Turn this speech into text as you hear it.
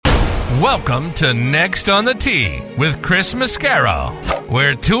Welcome to Next on the Tee with Chris Mascari,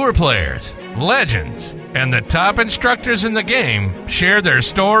 where tour players, legends, and the top instructors in the game share their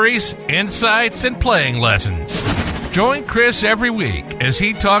stories, insights, and playing lessons. Join Chris every week as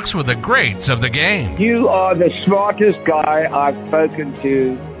he talks with the greats of the game. You are the smartest guy I've spoken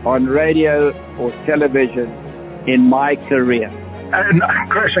to on radio or television in my career. And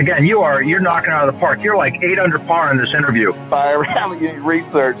Chris, again, you're knocking out of the park. You're like 8 under par in this interview. By around getting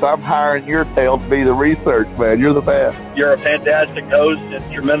research, I'm hiring your tail to be the research man. You're the best. You're a fantastic host and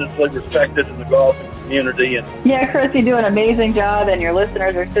tremendously respected in the golf community. Yeah, Chris, you do an amazing job, and your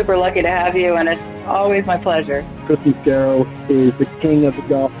listeners are super lucky to have you, and it's always my pleasure. Chris Mascari is the king of the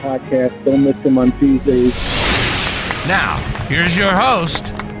golf podcast. Don't miss him on Tuesdays. Now, here's your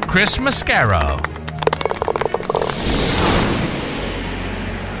host, Chris Mascari.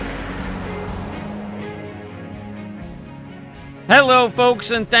 Hello,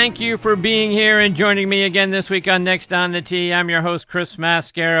 folks, and thank you for being here and joining me again this week on Next on the Tee. I'm your host, Chris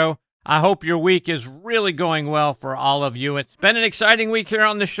Mascari. I hope your week is really going well for all of you. It's been an exciting week here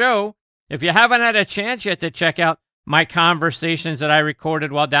on the show. If you haven't had a chance yet to check out my conversations that I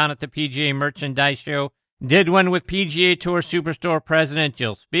recorded while down at the PGA Merchandise Show, did one with PGA Tour Superstore President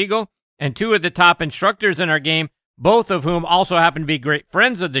Jill Spiegel and 2 of the top instructors in our game, both of whom also happen to be great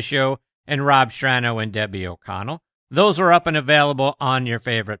friends of the show, and Rob Strano and Debbie O'Connell. Those are up and available on your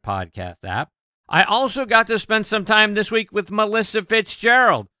favorite podcast app. I also got to spend some time this week with Melissa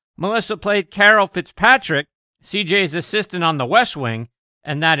Fitzgerald. Melissa played Carol Fitzpatrick, CJ's assistant on the West Wing,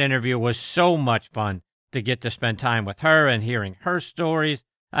 and that interview was so much fun to get to spend time with her and hearing her stories.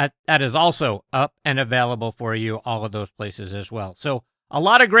 That is also up and available for you, all of those places as well. So a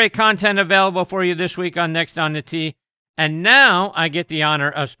lot of great content available for you this week on Next on the Tee. And now I get the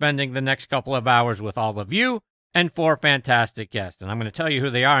honor of spending the next couple of hours with all of you and 4 fantastic guests. And I'm going to tell you who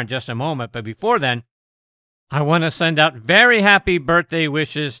they are in just a moment. But before then, I want to send out very happy birthday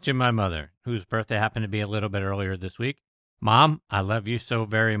wishes to my mother, whose birthday happened to be a little bit earlier this week. Mom, I love you so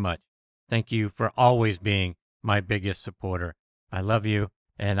very much. Thank you for always being my biggest supporter. I love you,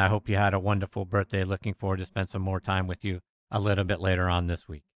 and I hope you had a wonderful birthday. Looking forward to spend some more time with you a little bit later on this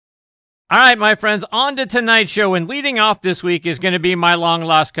week. All right, my friends, on to tonight's show. And leading off this week is going to be my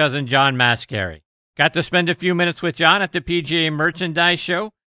long-lost cousin, John Mascari. Got to spend a few minutes with John at the PGA Merchandise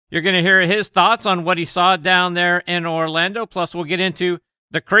Show. You're going to hear his thoughts on what he saw down there in Orlando. Plus, we'll get into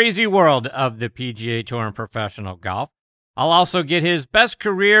the crazy world of the PGA Tour and professional golf. I'll also get his best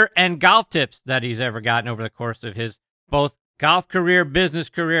career and golf tips that he's ever gotten over the course of his both golf career, business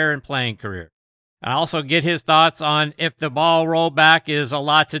career, and playing career. I'll also get his thoughts on if the ball rollback is a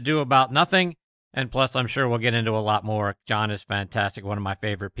lot to do about nothing. And plus, I'm sure we'll get into a lot more. John is fantastic, one of my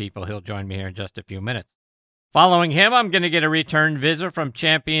favorite people. He'll join me here in just a few minutes. Following him, I'm going to get a return visit from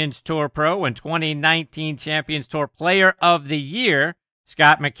Champions Tour Pro and 2019 Champions Tour Player of the Year,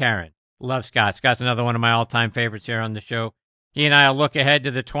 Scott McCarron. Love Scott. Scott's another one of my all-time favorites here on the show. He and I will look ahead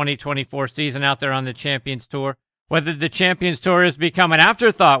to the 2024 season out there on the Champions Tour, whether the Champions Tour has become an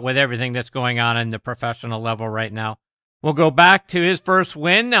afterthought with everything that's going on in the professional level right now. We'll go back to his first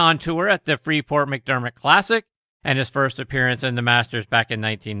win on tour at the Freeport McDermott Classic and his first appearance in the Masters back in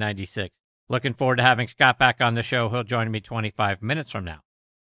 1996. Looking forward to having Scott back on the show. He'll join me 25 minutes from now.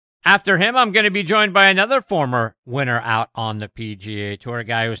 After him, I'm going to be joined by another former winner out on the PGA Tour, a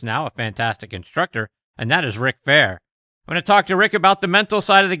guy who's now a fantastic instructor, and that is Rick Fehr. I'm going to talk to Rick about the mental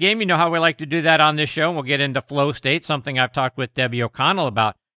side of the game. You know how we like to do that on this show, and we'll get into flow state, something I've talked with Debbie O'Connell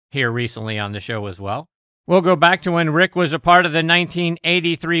about here recently on the show as well. We'll go back to when Rick was a part of the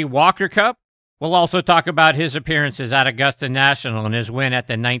 1983 Walker Cup. We'll also talk about his appearances at Augusta National and his win at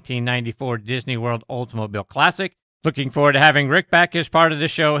the 1994 Disney World Oldsmobile Classic. Looking forward to having Rick back as part of the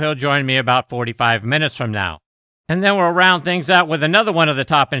show. He'll join me about 45 minutes from now. And then we'll round things out with another one of the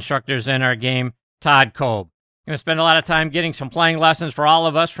top instructors in our game, Todd Kolb. Going to spend a lot of time getting some playing lessons for all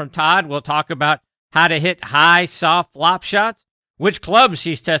of us from Todd. We'll talk about how to hit high, soft flop shots, which clubs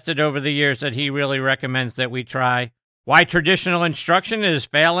he's tested over the years that he really recommends that we try, why traditional instruction is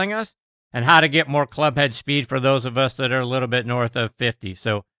failing us, and how to get more club head speed for those of us that are a little bit north of 50.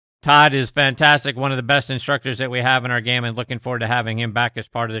 So Todd is fantastic, one of the best instructors that we have in our game, and looking forward to having him back as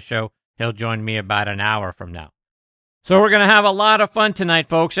part of the show. He'll join me about an hour from now. So we're going to have a lot of fun tonight,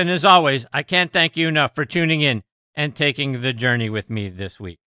 folks, and as always, I can't thank you enough for tuning in and taking the journey with me this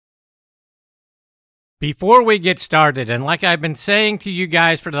week. Before we get started, and like I've been saying to you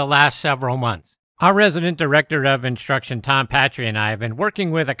guys for the last several months, our resident director of instruction, Tom Patry, and I have been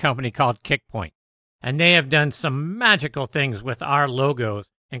working with a company called Kickpoint, and they have done some magical things with our logos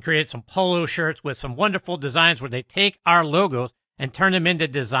and created some polo shirts with some wonderful designs where they take our logos and turn them into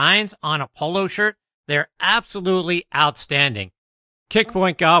designs on a polo shirt, they're absolutely outstanding.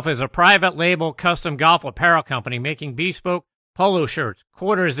 Kickpoint Golf is a private label custom golf apparel company making bespoke polo shirts,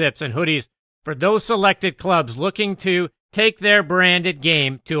 quarter zips, and hoodies for those selected clubs looking to take their branded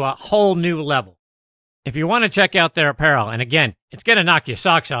game to a whole new level. If you want to check out their apparel, and again, it's going to knock your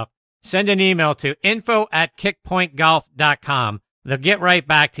socks off, send an email to info@kickpointgolf.com. They'll get right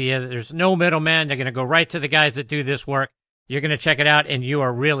back to you. There's no middleman. They're going to go right to the guys that do this work. You're going to check it out, and you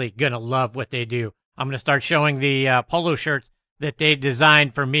are really going to love what they do. I'm going to start showing the polo shirts that they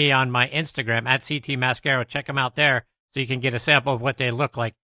designed for me on my Instagram, @CT Mascaro. Check them out there so you can get a sample of what they look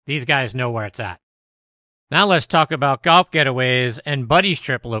like. These guys know where it's at. Now let's talk about golf getaways and buddies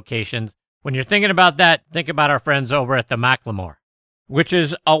trip locations. When you're thinking about that, think about our friends over at the Macklemore, which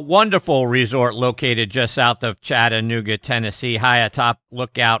is a wonderful resort located just south of Chattanooga, Tennessee, high atop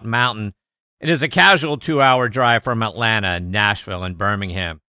Lookout Mountain. It is a casual 2-hour drive from Atlanta, Nashville, and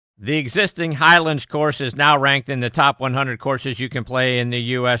Birmingham. The existing Highlands course is now ranked in the top 100 courses you can play in the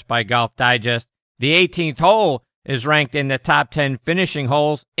U.S. by Golf Digest. The 18th hole is ranked in the top 10 finishing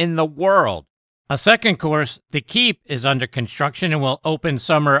holes in the world. A second course, The Keep, is under construction and will open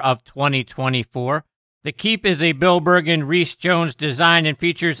summer of 2024. The Keep is a Bill Bergen, Reese Jones design and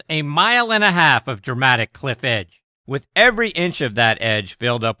features a 1.5 miles of dramatic cliff edge, with every inch of that edge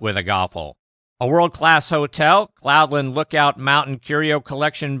filled up with a golf hole. A world-class hotel, Cloudland Lookout Mountain Curio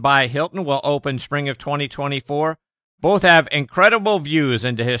Collection by Hilton, will open spring of 2024. Both have incredible views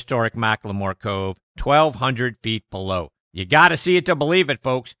into historic Macklemore Cove, 1,200 feet below. You got to see it to believe it,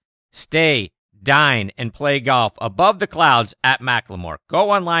 folks. Stay, dine, and play golf above the clouds at Macklemore. Go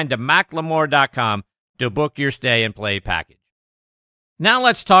online to macklemore.com to book your stay and play package. Now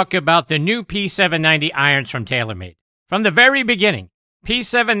let's talk about the new P790 irons from TaylorMade. From the very beginning,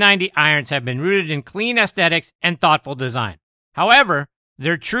 P790 irons have been rooted in clean aesthetics and thoughtful design. However,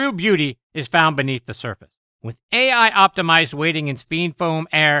 their true beauty is found beneath the surface. With AI-optimized weighting and speed foam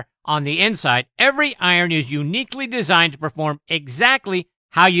air on the inside, every iron is uniquely designed to perform exactly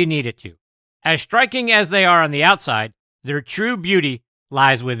how you need it to. As striking as they are on the outside, their true beauty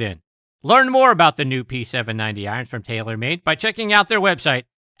lies within. Learn more about the new P790 irons from TaylorMade by checking out their website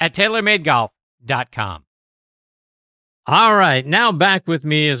at taylormadegolf.com. All right, now back with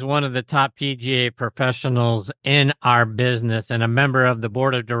me is one of the top PGA professionals in our business and a member of the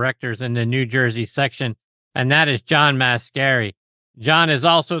board of directors in the New Jersey section, and that is John Mascari. John is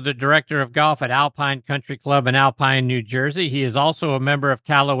also the director of golf at Alpine Country Club in Alpine, New Jersey. He is also a member of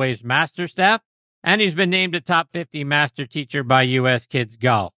Callaway's master staff, and he's been named a top 50 master teacher by U.S. Kids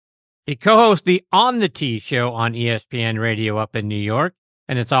Golf. He co-hosts the On the Tee show on ESPN Radio up in New York,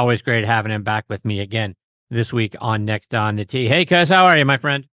 and it's always great having him back with me again this week on Next on the Tee. Hey, Cuz, how are you, my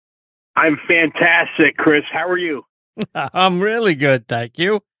friend? I'm fantastic, Chris. How are you? I'm really good, thank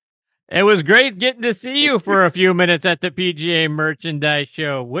you. It was great getting to see you for a few minutes at the PGA Merchandise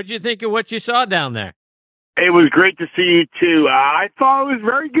Show. What'd you think of what you saw down there? It was great to see you, too. I thought it was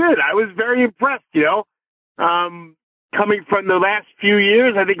very good. I was very impressed, you know. Coming from the last few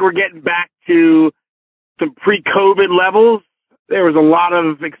years, I think we're getting back to some pre-COVID levels. There was a lot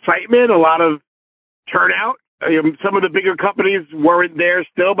of excitement, a lot of turnout. Some of the bigger companies weren't there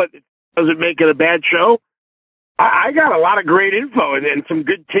still, but it doesn't make it a bad show. I got a lot of great info and some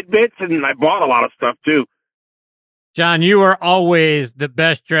good tidbits, and I bought a lot of stuff, too. John, you are always the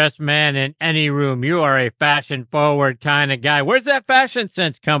best-dressed man in any room. You are a fashion-forward kind of guy. Where's that fashion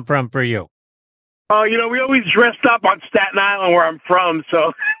sense come from for you? Oh, you know, we always dressed up on Staten Island where I'm from,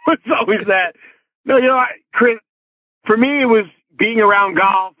 so it's always that. No, you know, Chris, for me, it was being around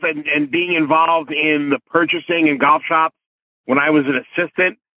golf and being involved in the purchasing and golf shops when I was an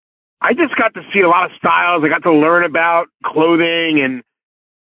assistant. I just got to see a lot of styles. I got to learn about clothing, and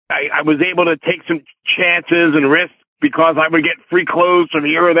I was able to take some chances and risks because I would get free clothes from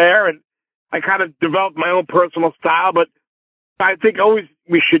here or there, and I kind of developed my own personal style. But I think always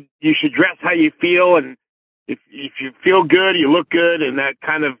you should dress how you feel, and if you feel good, you look good, and that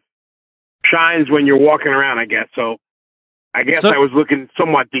kind of shines when you're walking around, I guess. So I guess I was looking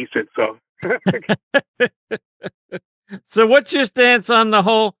somewhat decent. So, so what's your stance on the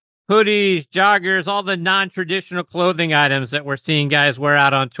whole hoodies, joggers, all the non-traditional clothing items that we're seeing guys wear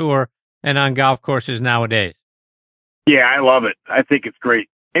out on tour and on golf courses nowadays? Yeah, I love it. I think it's great.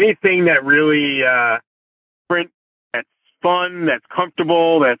 Anything that really that's fun, that's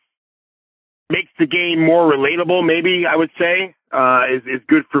comfortable, that makes the game more relatable, maybe I would say, is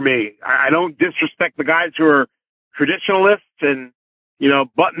good for me. I don't disrespect the guys who are traditionalists and, you know,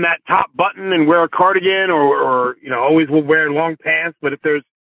 button that top button and wear a cardigan or you know, always will wear long pants. But if there's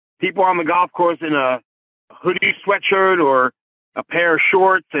people on the golf course in a hoodie sweatshirt or a pair of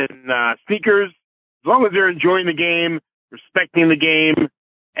shorts and sneakers, as long as they're enjoying the game, respecting the game,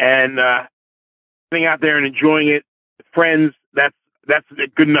 and getting out there and enjoying it with friends, that's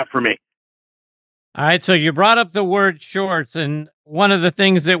good enough for me. All right, so you brought up the word shorts, and one of the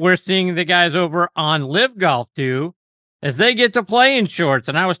things that we're seeing the guys over on Live Golf do is they get to play in shorts.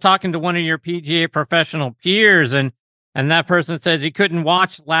 And I was talking to one of your PGA professional peers, and that person says he couldn't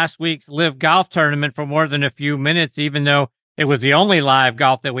watch last week's Live Golf tournament for more than a few minutes, even though it was the only live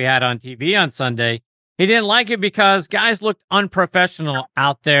golf that we had on TV on Sunday. He didn't like it because guys looked unprofessional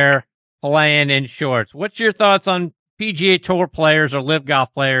out there playing in shorts. What's your thoughts on PGA Tour players or Live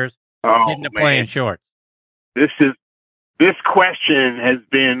Golf players getting to play in shorts? This question has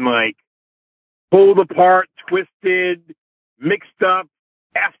been like pulled apart, twisted, mixed up,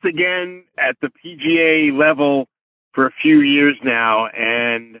 asked again at the PGA level for a few years now.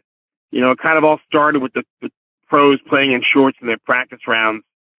 And, it kind of all started with the pros playing in shorts in their practice rounds.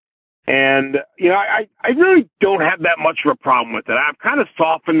 And, I really don't have that much of a problem with it. I've kind of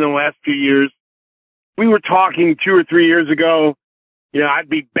softened in the last few years. We were talking 2 or 3 years ago, I'd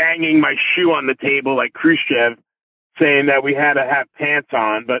be banging my shoe on the table like Khrushchev, saying that we had to have pants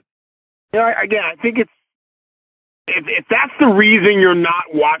on. But, again, I think if that's the reason you're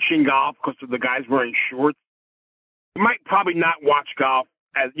not watching golf because of the guys wearing shorts, you might probably not watch golf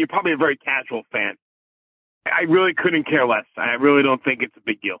as you're probably a very casual fan. I really couldn't care less. I really don't think it's a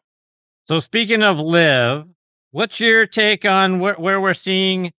big deal. So speaking of Live, what's your take on where we're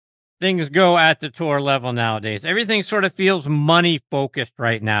seeing things go at the tour level nowadays? Everything sort of feels money focused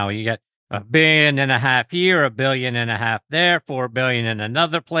right now. You got $1.5 billion here, $1.5 billion there, $4 billion in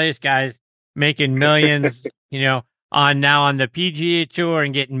another place. Guys making millions, on the PGA Tour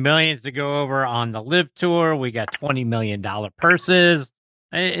and getting millions to go over on the Live Tour. We got $20 million purses.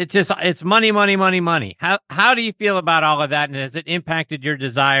 It's money, money, money, money. How do you feel about all of that? And has it impacted your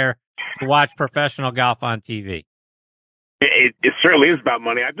desire to watch professional golf on TV? It certainly is about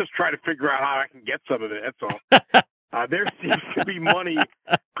money. I just try to figure out how I can get some of it. That's all. There seems to be money.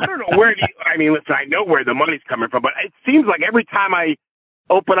 I don't know where. Listen, I know where the money's coming from, but it seems like every time I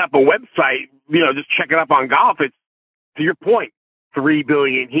open up a website, just check it up on golf, it's, to your point, $3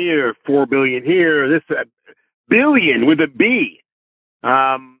 billion here, $4 billion here, this billion with a B.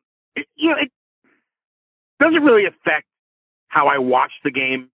 It doesn't really affect how I watch the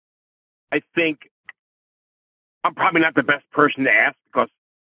game. I think I'm probably not the best person to ask because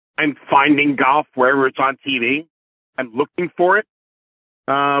I'm finding golf wherever it's on TV. I'm looking for it.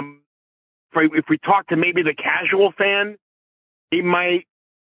 If we talk to maybe the casual fan, he might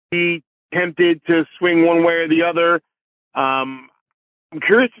be tempted to swing one way or the other. I'm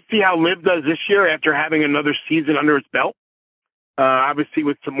curious to see how Liv does this year after having another season under its belt. Obviously,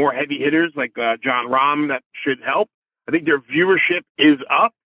 with some more heavy hitters like John Rahm, that should help. I think their viewership is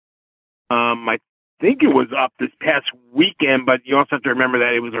up. I think it was up this past weekend, but you also have to remember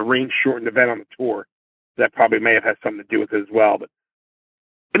that it was a rain-shortened event on the tour. That probably may have had something to do with it as well. But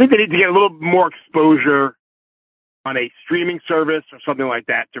I think they need to get a little more exposure on a streaming service or something like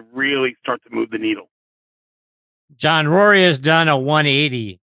that to really start to move the needle. John, Rory has done a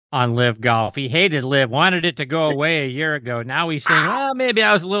 180 on Live Golf. He hated Live, wanted it to go away a year ago. Now he's saying, well, maybe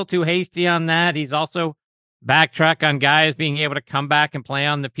I was a little too hasty on that. He's also backtrack on guys being able to come back and play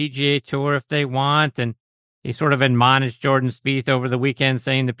on the PGA Tour if they want. And he sort of admonished Jordan Spieth over the weekend,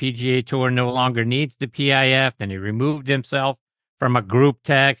 saying the PGA Tour no longer needs the PIF. And he removed himself from a group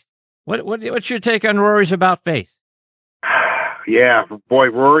text. What's your take on Rory's about face? Yeah, boy,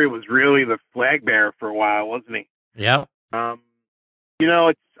 Rory was really the flag bearer for a while, wasn't he? Yep. I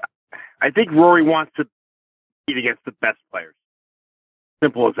think Rory wants to compete against the best players.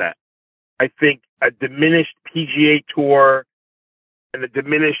 Simple as that. I think a diminished PGA Tour and a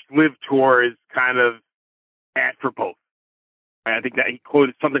diminished Live Tour is kind of bad for both. I think that he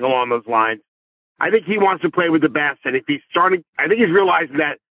quoted something along those lines. I think he wants to play with the best, and if he's starting, I think he's realizing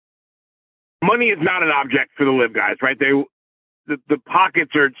that money is not an object for the Live guys, right? The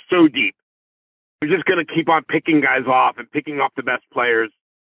pockets are so deep. They're just going to keep on picking guys off and picking off the best players.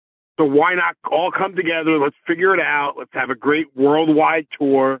 So why not all come together? Let's figure it out. Let's have a great worldwide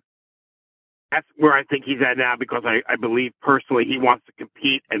tour. That's where I think he's at now because I believe personally he wants to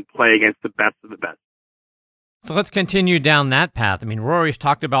compete and play against the best of the best. So let's continue down that path. I mean, Rory's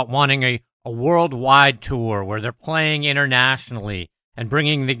talked about wanting a worldwide tour where they're playing internationally and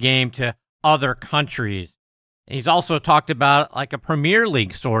bringing the game to other countries. He's also talked about like a Premier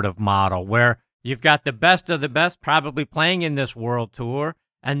League sort of model where you've got the best of the best probably playing in this world tour,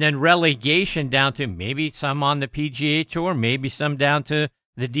 and then relegation down to maybe some on the PGA Tour, maybe some down to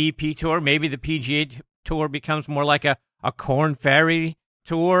the DP Tour. Maybe the PGA Tour becomes more like a a Corn Ferry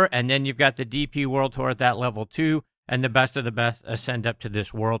Tour, and then you've got the DP World Tour at that level too, and the best of the best ascend up to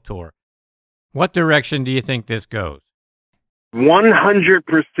this World Tour. What direction do you think this goes? 100%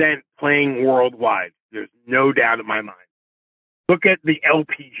 playing worldwide. There's no doubt in my mind. Look at the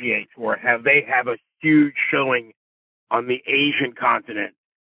LPGA Tour. They have a huge showing on the Asian continent.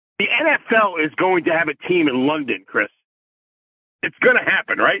 The NFL is going to have a team in London, Chris. It's going to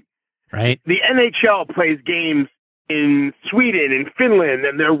happen, right? Right. The NHL plays games in Sweden and Finland,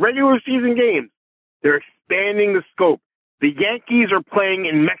 and they're regular season games. They're expanding the scope. The Yankees are playing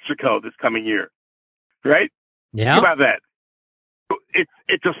in Mexico this coming year, right? Yeah. Think about that.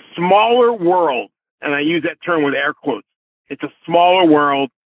 It's a smaller world, and I use that term with air quotes. It's a smaller world.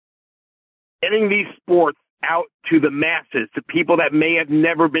 Getting these sports out to the masses, to people that may have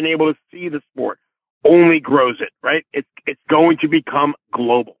never been able to see the sport, only grows it, right? It's going to become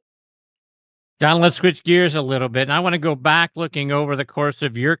global. Don, let's switch gears a little bit, and I want to go back looking over the course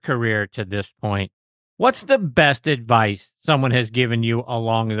of your career to this point. What's the best advice someone has given you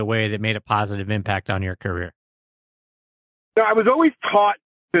along the way that made a positive impact on your career? So I was always taught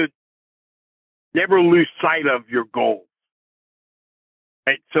to never lose sight of your goals.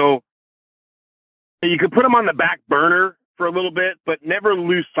 Right? So you could put them on the back burner for a little bit, but never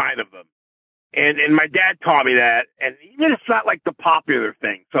lose sight of them. And my dad taught me that. And even it's not like the popular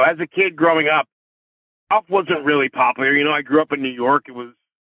thing. So as a kid growing up, golf wasn't really popular. You know, I grew up in New York.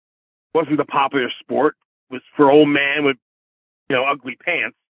 Wasn't the popular sport. It was for old man with, ugly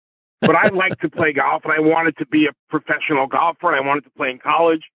pants. But I liked to play golf, and I wanted to be a professional golfer, and I wanted to play in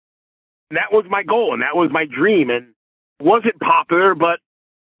college. And that was my goal, and that was my dream. And it wasn't popular, but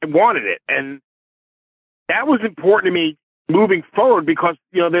I wanted it. And that was important to me moving forward because,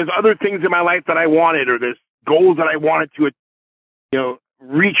 there's other things in my life that I wanted, or there's goals that I wanted to,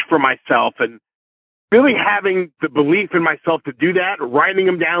 reach for myself. And really having the belief in myself to do that, writing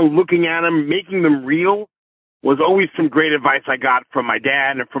them down, looking at them, making them real, was always some great advice I got from my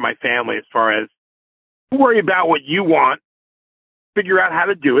dad and from my family as far as don't worry about what you want, figure out how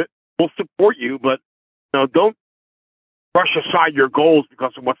to do it. We'll support you, but don't brush aside your goals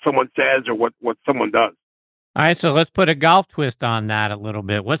because of what someone says or what someone does. All right, so let's put a golf twist on that a little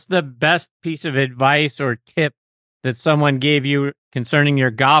bit. What's the best piece of advice or tip that someone gave you concerning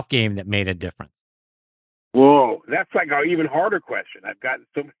your golf game that made a difference? Whoa, that's like an even harder question. I've gotten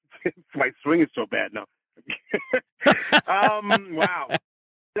so my swing is so bad now. Wow.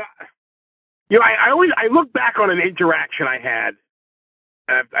 I look back on an interaction I had.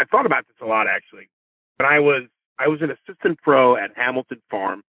 I thought about this a lot actually. But I was an assistant pro at Hamilton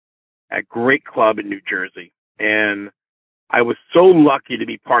Farm, at great club in New Jersey, and I was so lucky to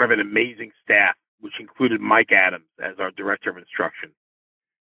be part of an amazing staff, which included Mike Adams as our director of instruction.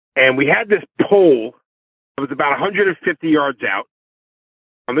 And we had this pole. It was about 150 yards out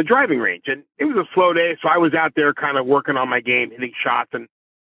on the driving range. And it was a slow day, so I was out there kind of working on my game, hitting shots. And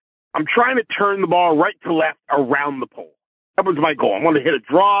I'm trying to turn the ball right to left around the pole. That was my goal. I want to hit a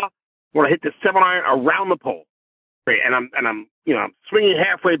draw. I want to hit the 7-iron around the pole. Great. And I'm swinging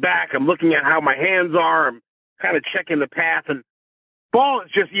halfway back. I'm looking at how my hands are. I'm kind of checking the path. And ball is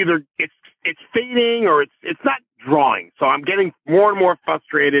just either it's fading or it's not drawing. So I'm getting more and more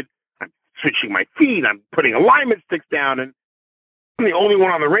frustrated. Switching my feet, I'm putting alignment sticks down, and I'm the only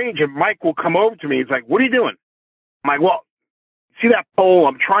one on the range, and Mike will come over to me. He's like, what are you doing? I'm like, well, see that pole?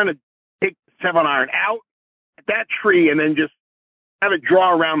 I'm trying to take the 7-iron out at that tree and then just have it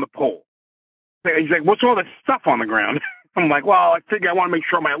draw around the pole. He's like, what's all this stuff on the ground? I'm like, well, I figure I want to make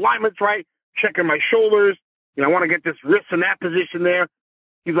sure my alignment's right, checking my shoulders. I want to get this wrist in that position there.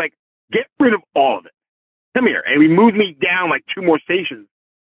 He's like, get rid of all of it. Come here. And he moved me down like 2 more stations.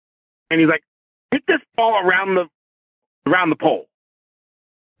 And he's like, hit this ball around the pole.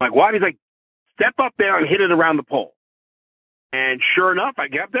 I'm like, what? He's like, step up there and hit it around the pole. And sure enough, I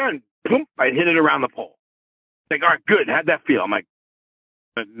get up there and boom, I hit it around the pole. He's like, all right, good. How'd that feel? I'm like,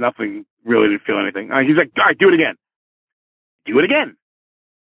 nothing, really didn't feel anything. He's like, all right, do it again. Do it again.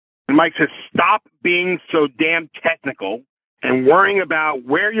 And Mike says, stop being so damn technical and worrying about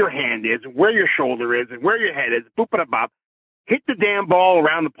where your hand is and where your shoulder is and where your head is. Boop, bop, bop. Hit the damn ball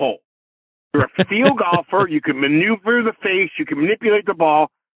around the pole. You're a field golfer. You can maneuver the face. You can manipulate the ball.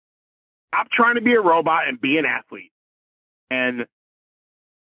 Stop trying to be a robot and be an athlete. And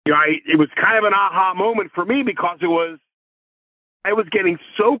it was kind of an aha moment for me because I was getting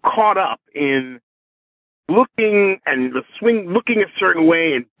so caught up in looking and the swing, looking a certain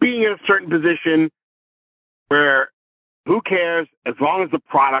way and being in a certain position where who cares as long as the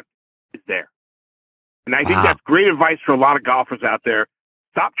product is there. And I think that's great advice for a lot of golfers out there.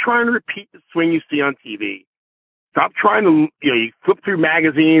 Stop trying to repeat the swing you see on TV. Stop trying to, you flip through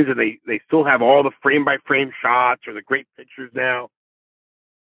magazines and they still have all the frame-by-frame shots or the great pictures now.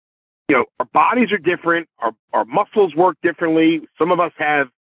 Our bodies are different. Our muscles work differently. Some of us have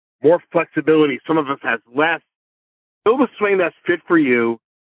more flexibility. Some of us have less. Build a swing that's fit for you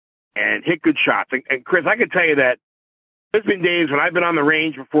and hit good shots. And Chris, I can tell you that there's been days when I've been on the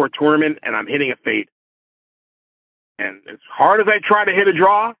range before a tournament and I'm hitting a fade. And as hard as I try to hit a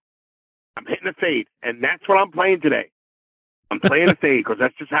draw, I'm hitting a fade. And that's what I'm playing today. I'm playing a fade because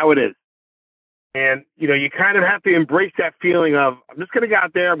that's just how it is. And, you kind of have to embrace that feeling of, I'm just going to go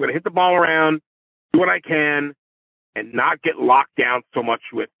out there, I'm going to hit the ball around, do what I can, and not get locked down so much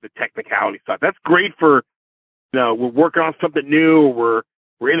with the technicality stuff. That's great for, we're working on something new, or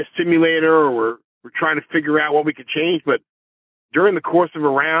we're in a simulator, or we're trying to figure out what we could change. But during the course of a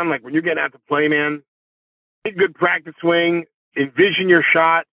round, like when you're getting out to play, man, take a good practice swing, envision your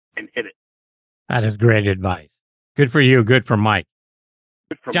shot, and hit it. That is great advice. Good for you. Good for Mike.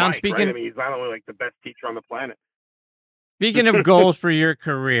 Good for John, Mike, speaking, right? I mean, he's not only like the best teacher on the planet. Speaking of goals for your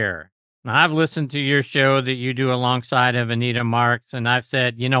career, now I've listened to your show that you do alongside of Anita Marks, and I've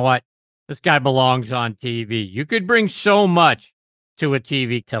said, you know what? This guy belongs on TV. You could bring so much to a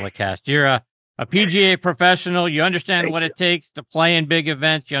TV telecast. You're a PGA professional. You understand what it takes to play in big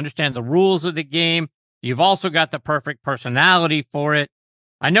events. You understand the rules of the game. You've also got the perfect personality for it.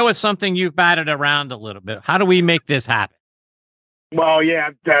 I know it's something you've batted around a little bit. How do we make this happen? Well, yeah,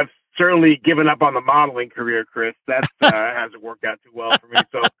 I've certainly given up on the modeling career, Chris. That hasn't worked out too well for me.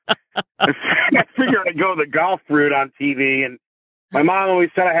 So I figured I'd go the golf route on TV. And my mom always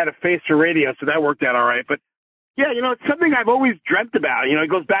said I had a face for radio, so that worked out all right. But, yeah, it's something I've always dreamt about. It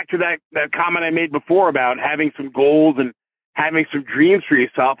goes back to that comment I made before about having some goals and having some dreams for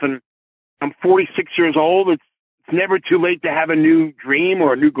yourself. And I'm 46 years old. It's never too late to have a new dream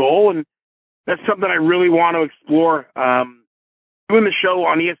or a new goal. And that's something I really want to explore. Doing the show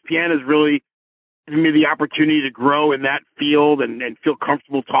on ESPN has really given me the opportunity to grow in that field and feel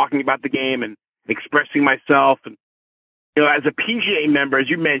comfortable talking about the game and expressing myself. And, as a PGA member, as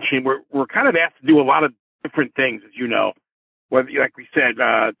you mentioned, we're kind of asked to do a lot of different things, as you know. Whether, like we said,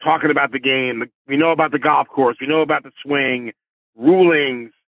 talking about the game, we know about the golf course, we know about the swing,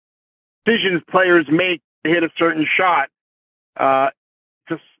 rulings, decisions players make to hit a certain shot.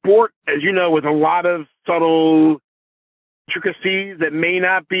 It's a sport, as you know, with a lot of subtle intricacies that may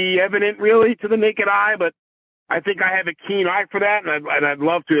not be evident really to the naked eye, but I think I have a keen eye for that, and I'd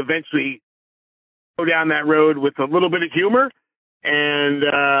love to eventually go down that road with a little bit of humor and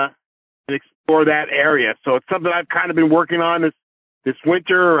explore that area. So it's something I've kind of been working on this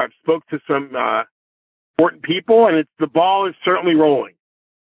winter. I've spoke to some important people, and the ball is certainly rolling.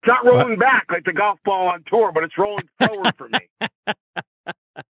 It's not rolling back like the golf ball on tour, but it's rolling forward for me.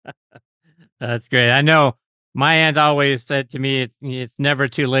 That's great. I know my aunt always said to me, it's never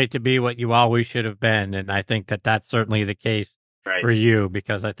too late to be what you always should have been. And I think that that's certainly the case for you,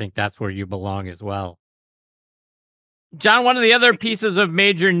 because I think that's where you belong as well. John, one of the other pieces of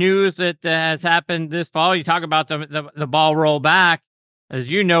major news that has happened this fall, you talk about the ball roll back. As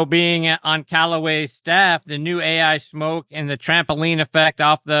you know, being on Callaway's staff, the new AI smoke and the trampoline effect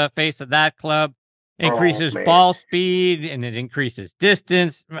off the face of that club increases ball speed and it increases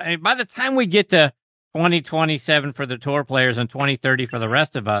distance. By the time we get to 2027 for the tour players and 2030 for the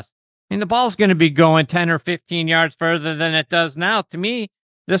rest of us, I mean, the ball's going to be going 10 or 15 yards further than it does now. To me,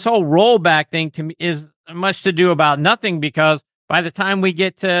 this whole rollback thing to me is much to do about nothing, because by the time we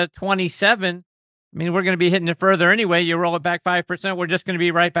get to 27, I mean, we're going to be hitting it further anyway. You roll it back 5%, we're just going to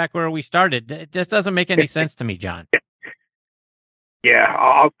be right back where we started. It just doesn't make any sense to me, John. Yeah,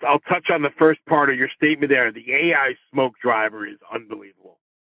 I'll touch on the first part of your statement there. The AI smoke driver is unbelievable.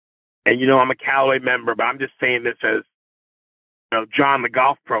 And, I'm a Callaway member, but I'm just saying this as, John, the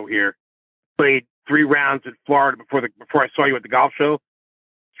golf pro here, played 3 rounds in Florida before I saw you at the golf show.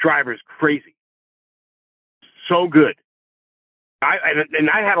 This driver is crazy. So good.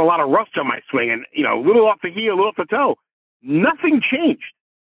 I had a lot of rust on my swing, and, a little off the heel, a little off the toe. Nothing changed.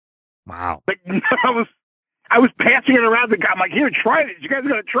 Wow. Like, I was passing it around the guy. I'm like, here, try this. You guys are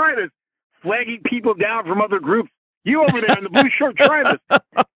going to try this. Flagging people down from other groups. You over there in the blue shirt, try this.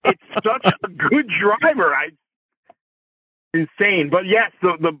 It's such a good driver. Insane. But yes,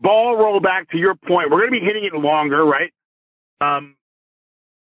 the ball roll back, to your point, we're going to be hitting it longer, right?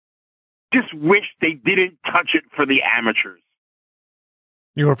 Just wish they didn't touch it for the amateurs.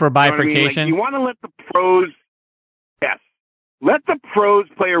 You were for bifurcation? You want to let the pros, yes, let the pros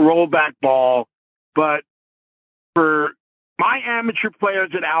play a rollback ball, but for my amateur players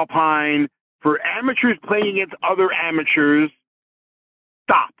at Alpine, for amateurs playing against other amateurs,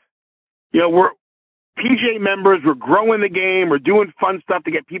 stop. PGA members. We're growing the game. We're doing fun stuff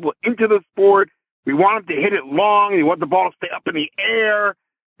to get people into the sport. We want them to hit it long. We want the ball to stay up in the air.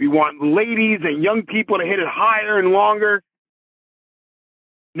 We want ladies and young people to hit it higher and longer.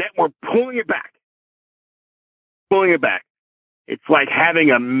 Then we're pulling it back. Pulling it back. It's like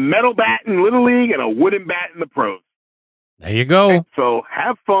having a metal bat in Little League and a wooden bat in the pros. There you go. Okay, so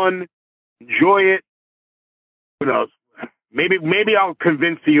have fun. Enjoy it. Who knows? Maybe I'll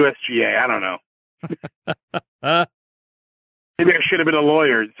convince the USGA. I don't know. Maybe I should have been a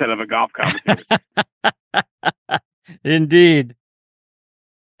lawyer instead of a golf commentator. Indeed.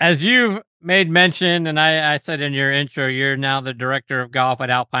 As you made mention, and I said in your intro, you're now the director of golf at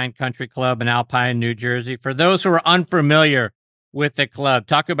Alpine Country Club in Alpine, New Jersey. For those who are unfamiliar with the club,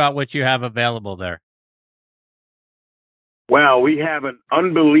 talk about what you have available there. Well, we have an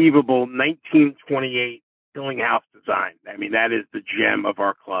unbelievable 1928 filling house design. I mean, that is the gem of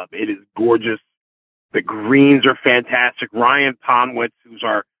our club. It is gorgeous. The greens are fantastic. Ryan Ponwitz, who's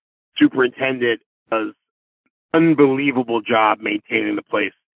our superintendent, does an unbelievable job maintaining the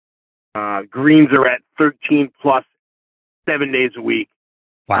place. Greens are at 13 plus 7 days a week.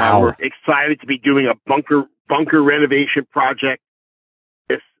 Wow. We're excited to be doing a bunker renovation project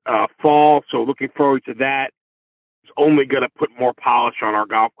this fall, so looking forward to that. It's only going to put more polish on our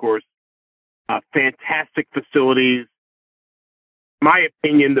golf course. Fantastic facilities. In my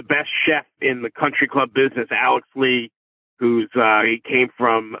opinion, the best chef in the country club business, Alex Lee, who's he came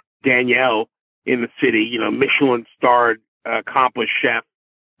from Danielle in the city, you know, Michelin-starred, accomplished chef,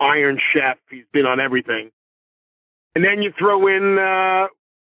 Iron Chef. He's been on everything. And then you throw in,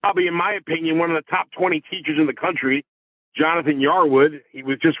 probably in my opinion, one of the top 20 teachers in the country, Jonathan Yarwood. He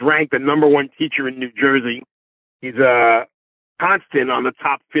was just ranked the #1 teacher in New Jersey. He's a constant on the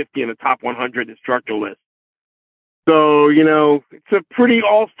top 50 and the top 100 instructor list. So, you know, it's a pretty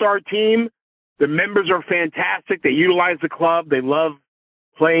all-star team. The members are fantastic. They utilize the club. They love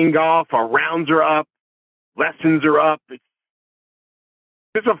playing golf. Our rounds are up. Lessons are up.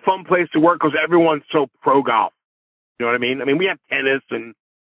 It's a fun place to work because everyone's so pro golf. You know what I mean? I mean, we have tennis and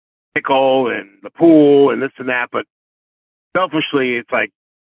pickle and the pool and this and that, but selfishly, it's like,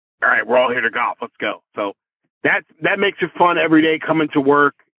 all right, we're all here to golf. Let's go. So that makes it fun every day coming to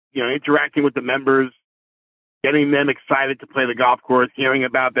work, you know, interacting with the members, getting them excited to play the golf course, hearing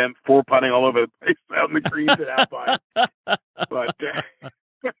about them four-putting all over the place on the greens at Alpine. But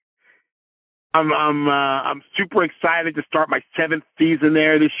I'm super excited to start my 7th season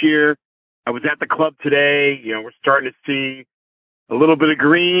there this year. I was at the club today. You know, we're starting to see a little bit of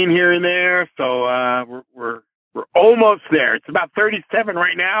green here and there. So we're almost there. It's about 37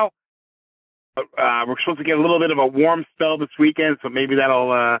 right now. We're supposed to get a little bit of a warm spell this weekend, so maybe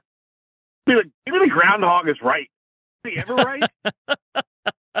that'll maybe the groundhog is right. Is he ever right?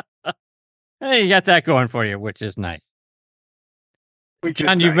 Hey, you got that going for you, which is nice.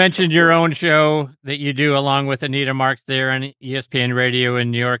 John, you've mentioned your own show that you do along with Anita Marks there on ESPN Radio in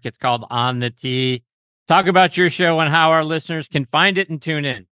New York. It's called On the Tee. Talk about your show and how our listeners can find it and tune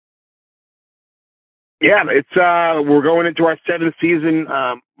in. Yeah, it's we're going into our 7th season.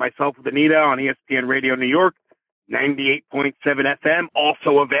 Myself with Anita on ESPN Radio New York, 98.7 FM,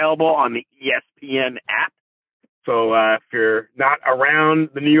 also available on the ESPN app. So if you're not around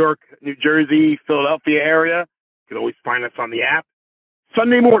the New York, New Jersey, Philadelphia area, you can always find us on the app.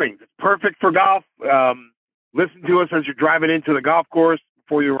 Sunday mornings, it's perfect for golf. Listen to us as you're driving into the golf course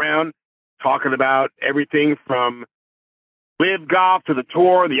before you're around, talking about everything from live golf to the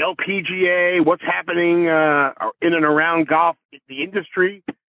tour, the LPGA, what's happening in and around golf, the industry.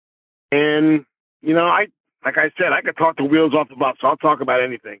 And, you know, like I said, I could talk the wheels off the bus, so I'll talk about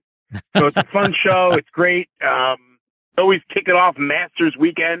anything. So it's a fun show. It's great. Always kick it off Masters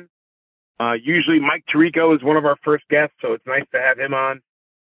weekend. Usually Mike Tirico is one of our first guests, so it's nice to have him on.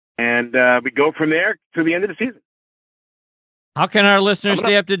 And we go from there to the end of the season. How can our listeners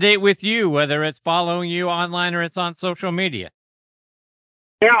stay up to date with you, whether it's following you online or it's on social media?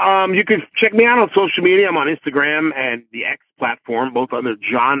 Yeah, you can check me out on social media. I'm on Instagram and the X platform, both under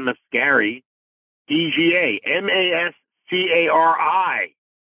John Mascari, PGA, Mascari,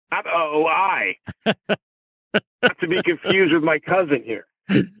 not OOI. Not to be confused with my cousin here.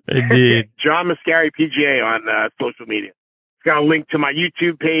 Indeed. John Mascari, PGA on social media. It's got a link to my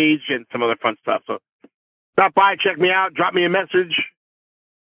YouTube page and some other fun stuff. So stop by, check me out, drop me a message.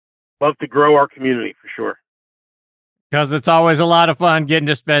 Love to grow our community for sure. Because it's always a lot of fun getting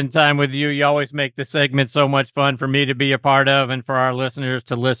to spend time with you. You always make the segment so much fun for me to be a part of and for our listeners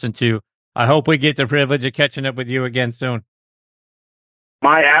to listen to. I hope we get the privilege of catching up with you again soon.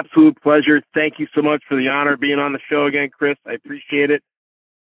 My absolute pleasure. Thank you so much for the honor of being on the show again, Chris. I appreciate it.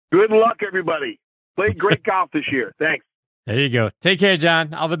 Good luck, everybody. Played great golf this year. Thanks. There you go. Take care,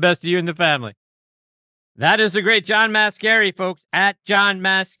 John. All the best to you and the family. That is the great John Mascari, folks, at John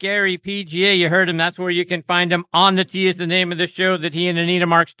Mascari PGA. You heard him. That's where you can find him. On the Tee is the name of the show that he and Anita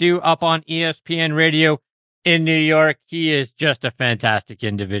Marks do up on ESPN Radio in New York. He is just a fantastic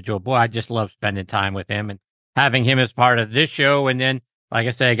individual. Boy, I just love spending time with him and having him as part of this show. And then, like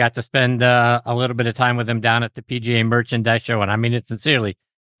I say, I got to spend a little bit of time with him down at the PGA Merchandise Show. And I mean it sincerely.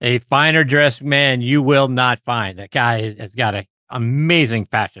 A finer dressed man you will not find. That guy has got an amazing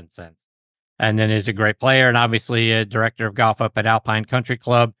fashion sense. And then is a great player and obviously a director of golf up at Alpine Country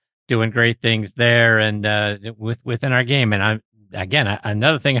Club, doing great things there and within our game. And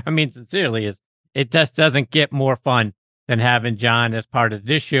another thing I mean sincerely is it just doesn't get more fun than having John as part of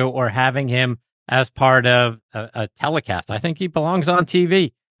this show or having him as part of a telecast. I think he belongs on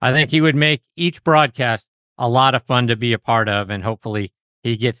TV. I think he would make each broadcast a lot of fun to be a part of, and hopefully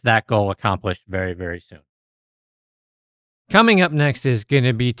he gets that goal accomplished very, very soon. Coming up next is going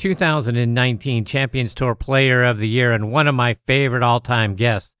to be 2019 Champions Tour Player of the Year and one of my favorite all-time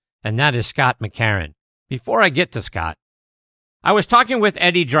guests, and that is Scott McCarron. Before I get to Scott, I was talking with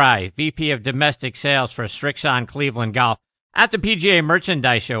Eddie Dry, VP of Domestic Sales for Strixon Cleveland Golf, at the PGA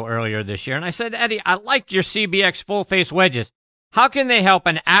Merchandise Show earlier this year, and I said, Eddie, I like your CBX full-face wedges. How can they help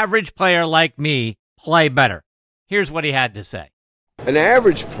an average player like me play better? Here's what he had to say. An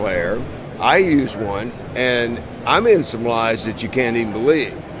average player, I use one, and I'm in some lies that you can't even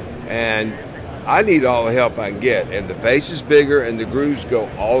believe. And I need all the help I can get. And the face is bigger, and the grooves go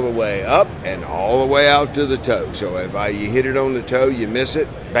all the way up and all the way out to the toe. So if you hit it on the toe, you miss it,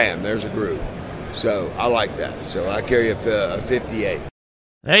 bam, there's a groove. So I like that. So I carry a 58.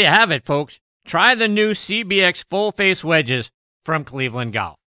 There you have it, folks. Try the new CBX full-face wedges from Cleveland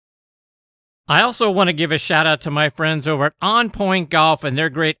Golf. I also want to give a shout-out to my friends over at On Point Golf and their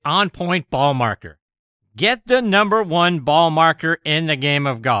great On Point ball marker. Get the #1 ball marker in the game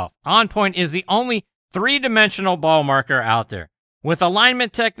of golf. On Point is the only three-dimensional ball marker out there, with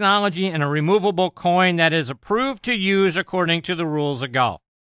alignment technology and a removable coin that is approved to use according to the rules of golf.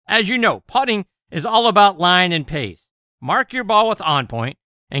 As you know, putting is all about line and pace. Mark your ball with On Point,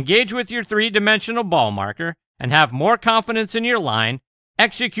 engage with your three-dimensional ball marker, and have more confidence in your line,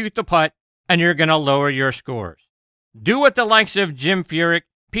 execute the putt, and you're going to lower your scores. Do what the likes of Jim Furyk,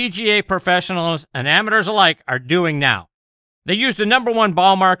 PGA professionals, and amateurs alike are doing now. They use the #1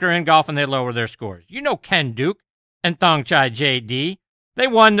 ball marker in golf and they lower their scores. You know Ken Duke and Thongchai JD. They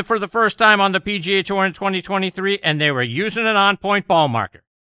won for the first time on the PGA Tour in 2023, and they were using an On Point ball marker.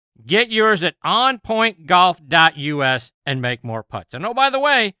 Get yours at onpointgolf.us and make more putts. And oh, by the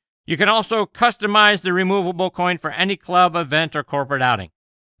way, you can also customize the removable coin for any club, event, or corporate outing.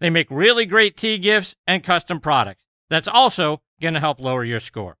 They make really great tee gifts and custom products. That's also going to help lower your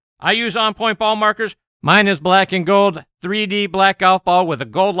score. I use On Point ball markers. Mine is black and gold, 3D black golf ball with a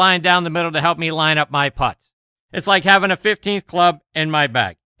gold line down the middle to help me line up my putts. It's like having a 15th club in my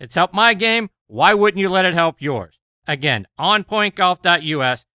bag. It's helped my game. Why wouldn't you let it help yours? Again,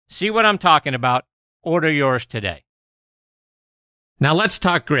 onpointgolf.us. See what I'm talking about. Order yours today. Now let's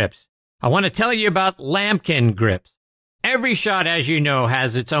talk grips. I want to tell you about Lambkin grips. Every shot, as you know,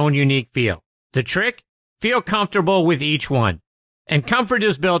 has its own unique feel. The trick? Feel comfortable with each one. And comfort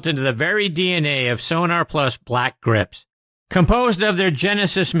is built into the very DNA of Sonar Plus Black grips. Composed of their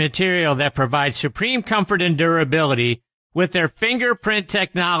Genesis material that provides supreme comfort and durability, with their fingerprint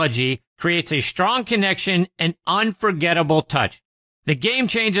technology, creates a strong connection and unforgettable touch. The game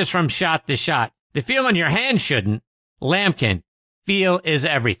changes from shot to shot. The feel in your hand shouldn't. Lambkin. Feel is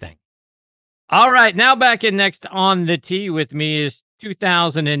everything. All right, now back in next on the tee with me is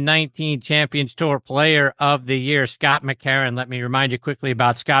 2019 Champions Tour Player of the Year, Scott McCarron. Let me remind you quickly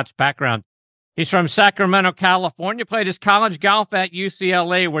about Scott's background. He's from Sacramento, California, played his college golf at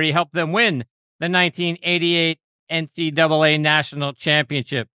UCLA, where he helped them win the 1988 NCAA National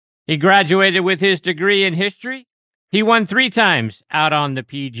Championship. He graduated with his degree in history. He won 3 times out on the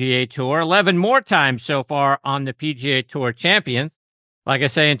PGA Tour, 11 more times so far on the PGA Tour Champions. Like I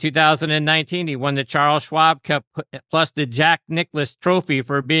say, in 2019, he won the Charles Schwab Cup plus the Jack Nicklaus Trophy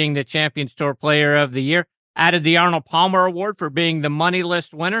for being the Champions Tour Player of the Year, added the Arnold Palmer Award for being the money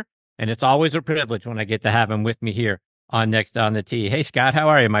list winner, and it's always a privilege when I get to have him with me here on Next on the Tee. Hey, Scott, how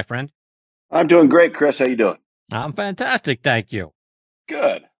are you, my friend? I'm doing great, Chris. How you doing? I'm fantastic, thank you.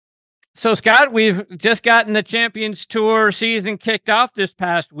 Good. So, Scott, we've just gotten the Champions Tour season kicked off this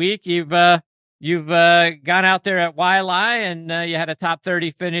past week. You've gone out there at Waialae, and you had a top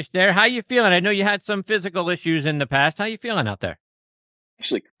 30 finish there. How you feeling? I know you had some physical issues in the past. How you feeling out there?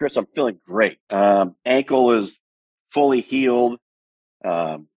 Actually, Chris, I'm feeling great. Ankle is fully healed.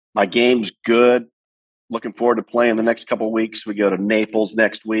 My game's good. looking forward to playing the next couple of weeks. We go to Naples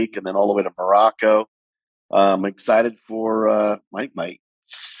next week and then all the way to Morocco. I'm excited for my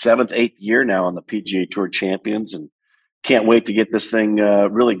 7th, 8th year now on the PGA Tour Champions, and can't wait to get this thing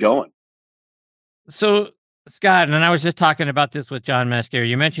really going. So, Scott, and I was just talking about this with John Mascari.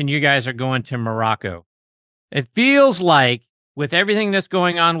 You mentioned you guys are going to Morocco. It feels like with everything that's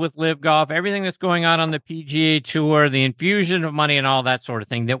going on with Live Golf, everything that's going on the PGA Tour, the infusion of money and all that sort of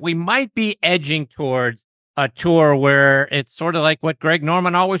thing, that we might be edging towards a tour where it's sort of like what Greg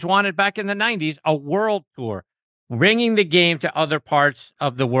Norman always wanted back in the 90s, a world tour, bringing the game to other parts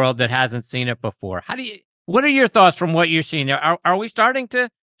of the world that hasn't seen it before. What are your thoughts from what you're seeing? Are we starting to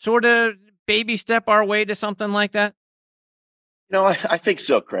sort of baby step our way to something like that? I think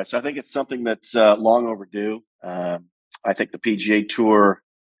so, Chris. I think it's something that's long overdue. I think the PGA Tour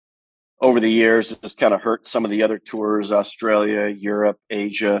over the years has kind of hurt some of the other tours, Australia, Europe,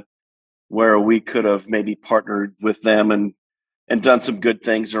 Asia, where we could have maybe partnered with them and done some good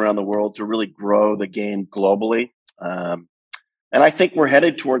things around the world to really grow the game globally. And I think we're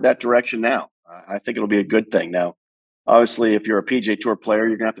headed toward that direction now. I think it'll be a good thing. Now, obviously, if you're a PGA Tour player,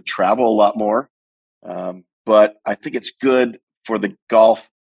 you're going to have to travel a lot more. But I think it's good for the golf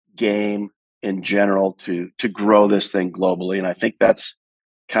game in general to grow this thing globally. And I think that's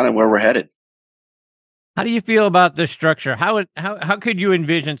kind of where we're headed. How do you feel about the structure? How could you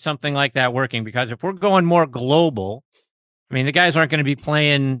envision something like that working? Because if we're going more global, I mean, the guys aren't going to be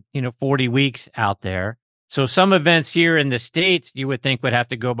playing, 40 weeks out there. So some events here in the States, you would think would have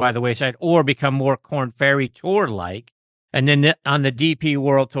to go by the wayside or become more Korn Ferry Tour-like. And then on the DP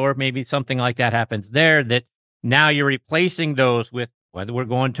World Tour, maybe something like that happens there, that now you're replacing those with whether we're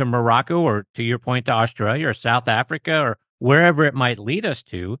going to Morocco or, to your point, to Australia or South Africa or wherever it might lead us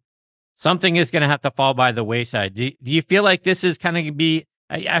to. Something is going to have to fall by the wayside. Do you feel like this is kind of be,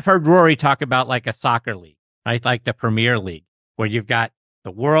 I've heard Rory talk about like a soccer league, right? Like the Premier League, where you've got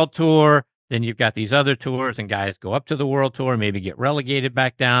the World Tour, then you've got these other tours and guys go up to the World Tour, maybe get relegated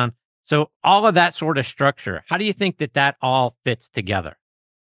back down. So all of that sort of structure, how do you think that all fits together?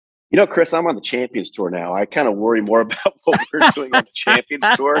 Chris, I'm on the Champions Tour now. I kind of worry more about what we're doing on the Champions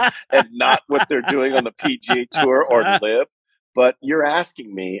Tour and not what they're doing on the PGA Tour or Live. But you're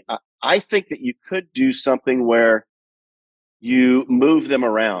asking me, I think that you could do something where you move them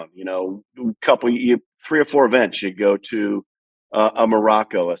around, 3 or 4 events. You go to a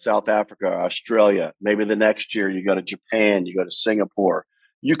Morocco, a South Africa, Australia. Maybe the next year you go to Japan, you go to Singapore.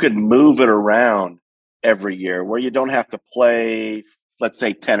 You could move it around every year where you don't have to play, let's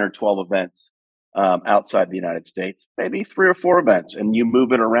say 10 or 12 events outside the United States, maybe 3 or 4 events, and you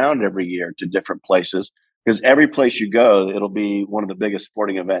move it around every year to different places, because every place you go, it'll be one of the biggest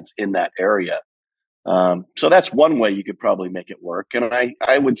sporting events in that area. So that's one way you could probably make it work. And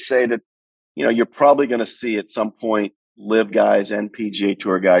I would say that, you're probably going to see at some point Live guys and PGA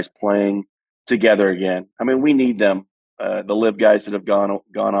Tour guys playing together again. I mean, we need them. The Live guys that have gone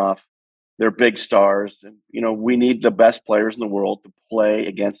off, they're big stars. And, we need the best players in the world to play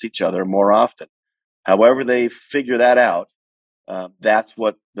against each other more often. However they figure that out, that's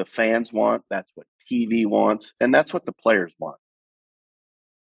what the fans want. That's what TV wants. And that's what the players want.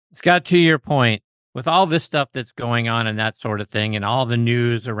 Scott, to your point, with all this stuff that's going on and that sort of thing, and all the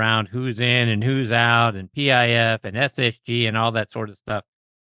news around who's in and who's out, and PIF and SSG and all that sort of stuff,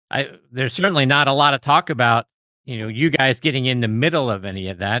 there's certainly not a lot of talk about, you guys getting in the middle of any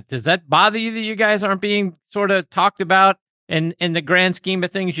of that. Does that bother you that you guys aren't being sort of talked about in the grand scheme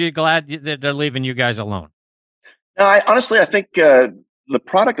of things? You're glad that they're leaving you guys alone? No, I think the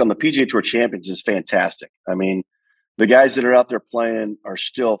product on the PGA Tour Champions is fantastic. I mean, the guys that are out there playing are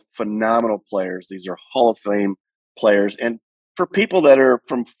still phenomenal players. These are Hall of Fame players. And for people that are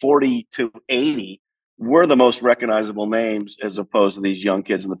from 40 to 80, we're the most recognizable names as opposed to these young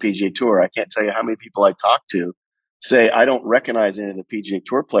kids in the PGA Tour. I can't tell you how many people I talk to say, I don't recognize any of the PGA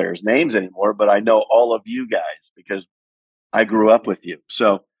Tour players' names anymore, but I know all of you guys because I grew up with you.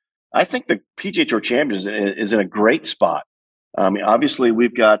 So I think the PGA Tour Champions is in a great spot. I mean, obviously,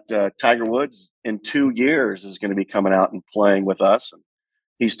 we've got Tiger Woods in 2 years is going to be coming out and playing with us. And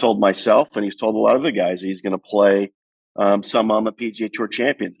he's told myself and he's told a lot of the guys he's going to play some on the PGA Tour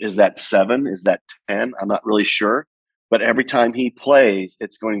Champions. Is that 7? Is that 10? I'm not really sure. But every time he plays,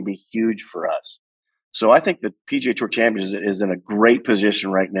 it's going to be huge for us. So I think the PGA Tour Champions is in a great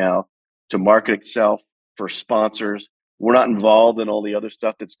position right now to market itself for sponsors. We're not involved in all the other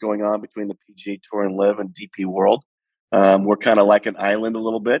stuff that's going on between the PGA Tour and Live and DP World. We're kind of like an island a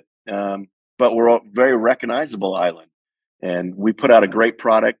little bit, but we're a very recognizable island. And we put out a great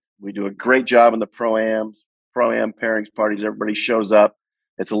product. We do a great job in the Pro-Am pairings parties. Everybody shows up.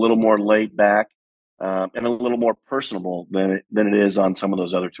 It's a little more laid back. and a little more personable than it is on some of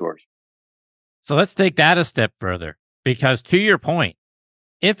those other tours. So let's take that a step further, because to your point,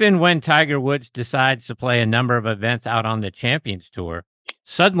 if and when Tiger Woods decides to play a number of events out on the Champions Tour,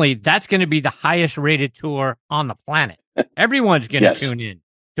 suddenly that's going to be the highest rated tour on the planet. Everyone's going to tune in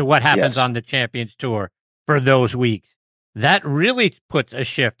to what happens on the Champions Tour for those weeks. That really puts a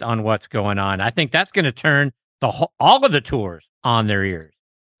shift on what's going on. I think that's going to turn all of the tours on their ears.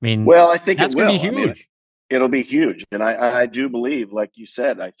 I mean, well, I think that's it will. Going to be huge. I mean, it'll be huge. And I do believe, like you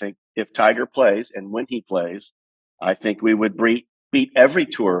said, I think if Tiger plays and when he plays, I think we would beat every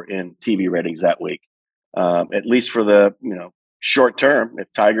tour in TV ratings that week, at least for the short term.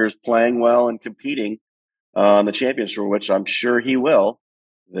 If Tiger's playing well and competing on the Champions Tour, which I'm sure he will,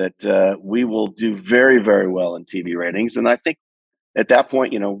 that we will do very, very well in TV ratings. And I think at that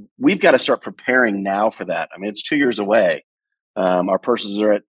point, we've got to start preparing now for that. I mean, it's 2 years away. Our purses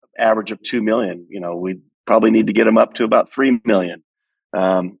are at average of 2 million. We probably need to get them up to about 3 million.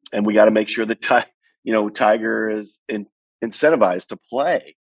 And we got to make sure that Tiger is incentivized to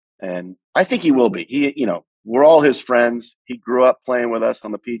play. And I think he will be. We're all his friends. He grew up playing with us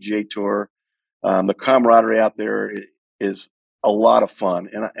on the PGA Tour. The camaraderie out there is a lot of fun.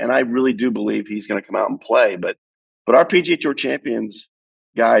 And I really do believe he's going to come out and play. But our PGA Tour champions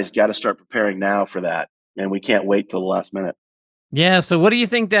guys got to start preparing now for that. And we can't wait till the last minute. Yeah. So what do you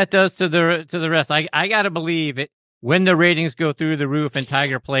think that does to the rest? I got to believe it when the ratings go through the roof and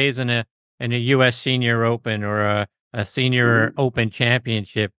Tiger plays in a U.S. Senior Open or a Senior Open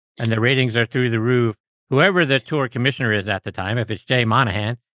Championship and the ratings are through the roof. Whoever the tour commissioner is at the time, if it's Jay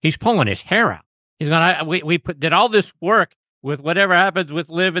Monahan, he's pulling his hair out. He's going, we did all this work with whatever happens with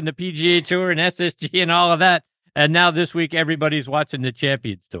Live and the PGA Tour and SSG and all of that. And now this week, everybody's watching the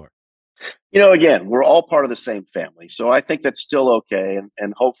Champions Tour. Again, we're all part of the same family. So I think that's still okay.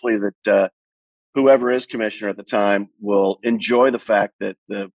 And hopefully that whoever is commissioner at the time will enjoy the fact that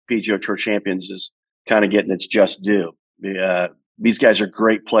the PGA Tour Champions is kind of getting its just due. These guys are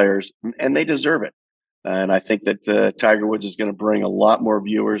great players and they deserve it. And I think that Tiger Woods is going to bring a lot more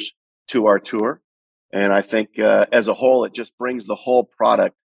viewers to our tour. And I think as a whole, it just brings the whole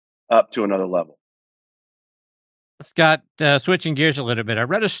product up to another level. Scott, switching gears a little bit, I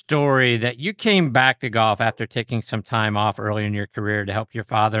read a story that you came back to golf after taking some time off early in your career to help your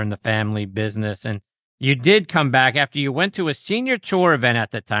father and the family business. And you did come back after you went to a senior tour event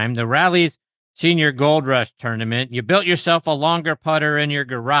at the time, the Rally's Senior Gold Rush Tournament. You built yourself a longer putter in your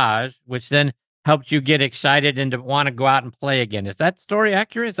garage, which then helped you get excited and to want to go out and play again. Is that story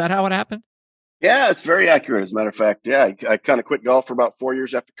accurate? Is that how it happened? Yeah, it's very accurate. As a matter of fact, I kind of quit golf for about 4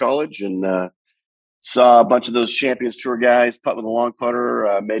 years after college and saw a bunch of those Champions Tour guys putt with a long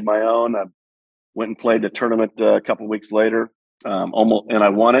putter, made my own. I went and played a tournament a couple of weeks later, and I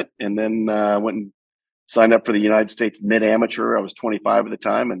won it. And then went and signed up for the United States Mid-Amateur. I was 25 at the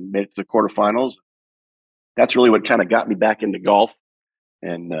time and made it to the quarterfinals. That's really what kind of got me back into golf.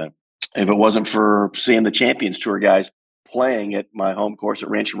 And if it wasn't for seeing the Champions Tour guys playing at my home course at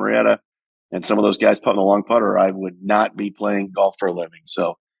Rancho Marietta and some of those guys putting a long putter, I would not be playing golf for a living.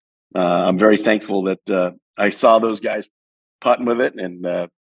 So I'm very thankful that I saw those guys putting with it. And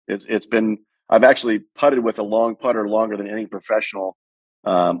I've actually putted with a long putter longer than any professional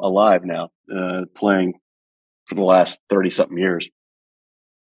alive now, playing for the last 30-something years.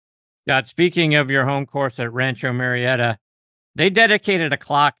 Scott, speaking of your home course at Rancho Marietta, they dedicated a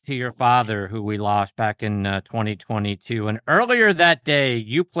clock to your father, who we lost back in 2022. And earlier that day,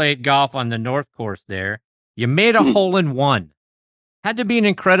 you played golf on the North Course there. You made a hole-in-one. Had to be an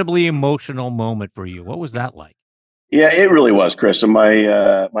incredibly emotional moment for you. What was that like? Yeah, it really was, Chris. And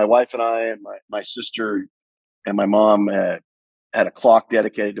my wife and I and my sister and my mom had a clock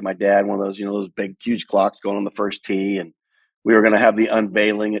dedicated to my dad, one of those, those big, huge clocks going on the first tee. And we were going to have the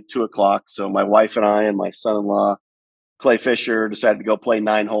unveiling at 2:00. So my wife and I and my son-in-law, Clay Fisher, decided to go play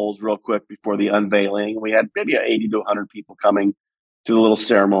 9 holes real quick before the unveiling. We had maybe 80 to 100 people coming to the little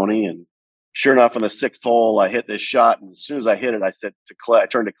ceremony. And sure enough, on the 6th hole, I hit this shot. And as soon as I hit it, I said to Clay, I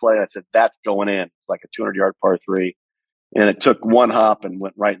turned to Clay, and I said, that's going in. It's like a 200-yard par 3. And it took one hop and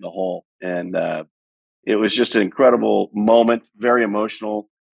went right in the hole. And it was just an incredible moment, very emotional.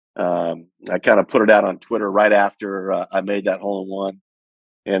 I kind of put it out on Twitter right after I made that hole-in-one.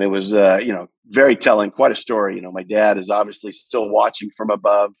 And it was, very telling, quite a story. My dad is obviously still watching from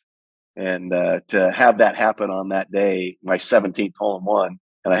above. And to have that happen on that day, my 17th hole-in-one,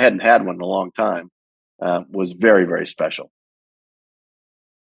 and I hadn't had one in a long time, was very, very special.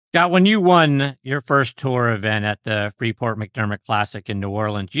 Scott, when you won your first tour event at the Freeport McDermott Classic in New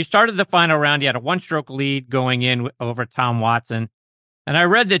Orleans, you started the final round. You had a 1-stroke lead going in over Tom Watson. And I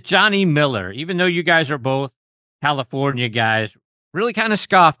read that Johnny Miller, even though you guys are both California guys, really kind of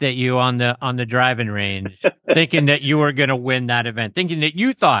scoffed at you on the driving range, thinking that you were going to win that event, thinking that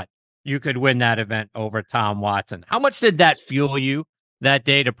you thought you could win that event over Tom Watson. How much did that fuel you that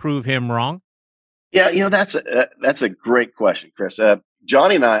day to prove him wrong? Yeah, that's a great question, Chris.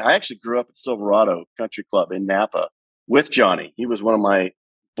 Johnny and I actually grew up at Silverado Country Club in Napa with Johnny. He was one of my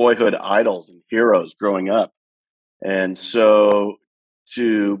boyhood idols and heroes growing up. And so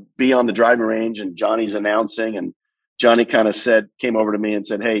to be on the driving range and Johnny's announcing, and Johnny kind of came over to me and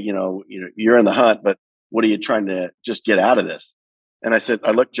said, "Hey, you're in the hunt, but what are you trying to just get out of this?" And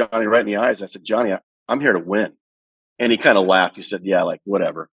I looked Johnny right in the eyes. I said, "Johnny, I'm here to win." And he kind of laughed. He said, "Yeah, like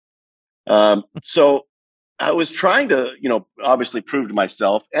whatever." So I was trying to, obviously prove to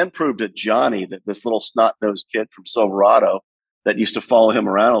myself and prove to Johnny that this little snot-nosed kid from Silverado that used to follow him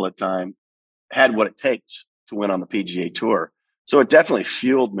around all the time had what it takes to win on the PGA Tour. So it definitely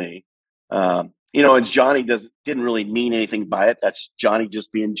fueled me. And Johnny didn't really mean anything by it. That's Johnny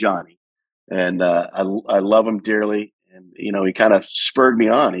just being Johnny. And I love him dearly. And, he kind of spurred me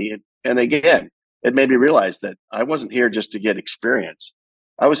on. And again, it made me realize that I wasn't here just to get experience.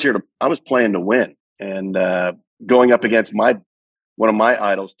 I was playing to win. And going up against one of my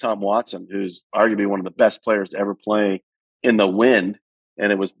idols, Tom Watson, who's arguably one of the best players to ever play in the wind.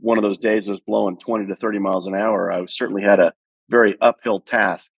 And it was one of those days that was blowing 20 to 30 miles an hour. I certainly had a very uphill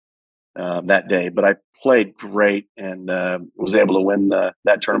task that day, but I played great and was able to win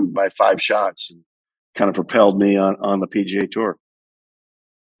that tournament by 5 shots and kind of propelled me on the PGA Tour.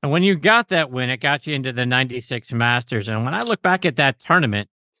 And when you got that win, it got you into the 96 Masters. And when I look back at that tournament,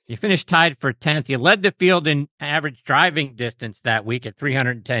 you finished tied for 10th. You led the field in average driving distance that week at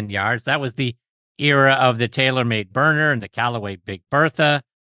 310 yards. That was the era of the TaylorMade burner and the Callaway Big Bertha.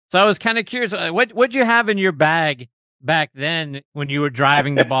 So I was kind of curious, what'd you have in your bag back then when you were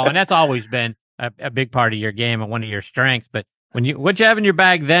driving the ball? And that's always been a big part of your game and one of your strengths. But what'd you have in your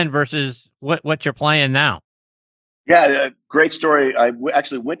bag then versus what you're playing now? Yeah, great story. I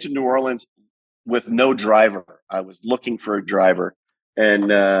actually went to New Orleans with no driver. I was looking for a driver.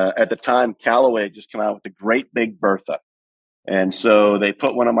 And at the time, Callaway had just come out with the great Big Bertha. And so they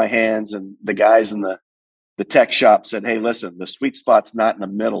put one on my hands, and the guys in the tech shop said, "Hey, listen, the sweet spot's not in the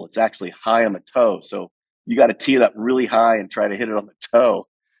middle. It's actually high on the toe. So you got to tee it up really high and try to hit it on the toe."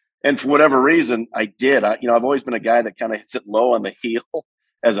 And for whatever reason, I did. I've always been a guy that kind of hits it low on the heel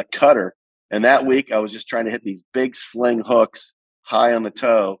as a cutter. And that week I was just trying to hit these big sling hooks high on the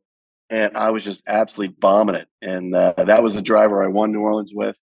toe. And I was just absolutely bombing it. And that was the driver I won New Orleans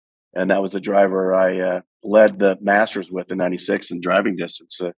with. And that was the driver I led the Masters with in 96 in driving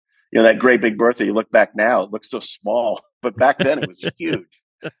distance. That great Big Bertha, you look back now, it looks so small. But back then it was huge.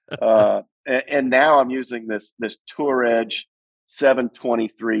 And now I'm using this Tour Edge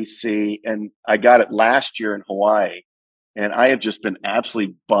 723C. And I got it last year in Hawaii. And I have just been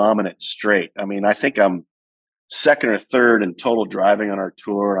absolutely bombing it straight. I mean, I think I'm second or third in total driving on our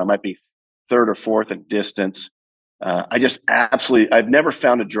tour. I might be third or fourth in distance. I've never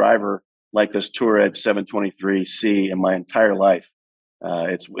found a driver like this Tour Edge 723C in my entire life.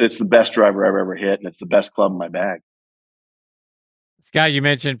 It's the best driver I've ever hit, and it's the best club in my bag. Scott, you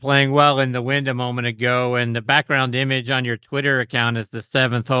mentioned playing well in the wind a moment ago, and the background image on your Twitter account is the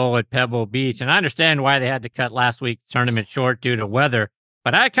 7th hole at Pebble Beach. And I understand why they had to cut last week's tournament short due to weather,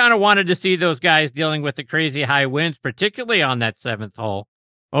 but I kind of wanted to see those guys dealing with the crazy high winds, particularly on that 7th hole.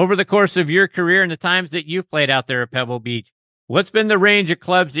 Over the course of your career and the times that you've played out there at Pebble Beach, what's been the range of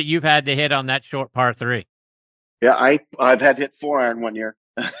clubs that you've had to hit on that short par 3? Yeah, I've had to hit 4-iron one year.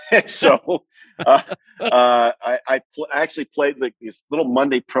 So I actually played this little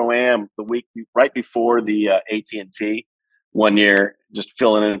Monday Pro-Am the week right before the AT&T one year, just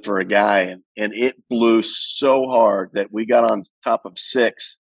filling in for a guy. And it blew so hard that we got on top of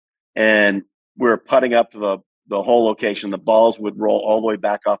 6 and we were putting up to the whole location. The balls would roll all the way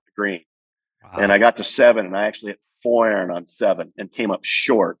back off the green. Wow. And I got to 7 and I actually hit 4-iron on 7 and came up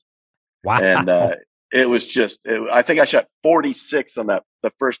short. Wow. And it was I think I shot 46 on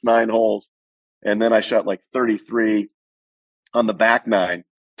the first 9 holes. And then I shot like 33 on the back 9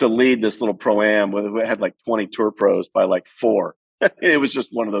 to lead this little Pro-Am. We had like 20 tour pros by like 4. It was just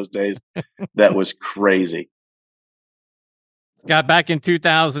one of those days that was crazy. Scott, back in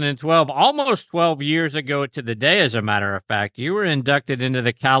 2012, almost 12 years ago to the day, as a matter of fact, you were inducted into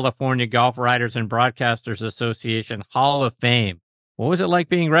the California Golf Writers and Broadcasters Association Hall of Fame. What was it like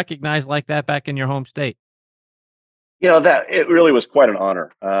being recognized like that back in your home state? That it really was quite an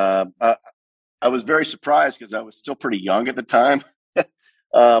honor. I was very surprised because I was still pretty young at the time.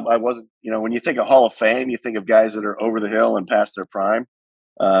 I wasn't, when you think of Hall of Fame, you think of guys that are over the hill and past their prime.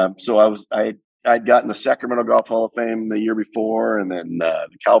 So I'd gotten the Sacramento Golf Hall of Fame the year before, and then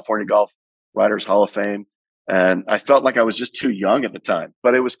the California Golf Writers Hall of Fame. And I felt like I was just too young at the time,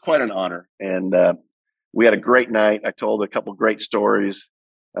 but it was quite an honor. And we had a great night. I told a couple great stories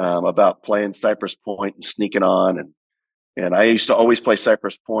about playing Cypress Point and sneaking on. And I used to always play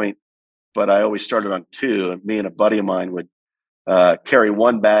Cypress Point, but I always started on 2. And me and a buddy of mine would carry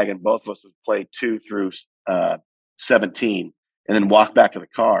one bag, and both of us would play 2 through 17 and then walk back to the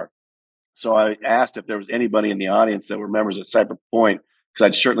car. So I asked if there was anybody in the audience that were members of Cypress Point, because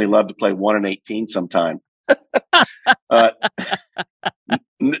I'd certainly love to play 1 and 18 sometime.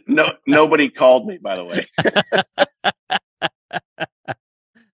 Nobody called me, by the way.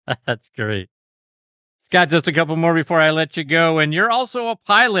 That's great. Scott, just a couple more before I let you go. And you're also a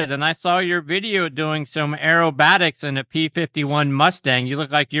pilot, and I saw your video doing some aerobatics in a P-51 Mustang. You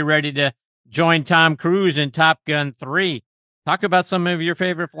look like you're ready to join Tom Cruise in Top Gun 3. Talk about some of your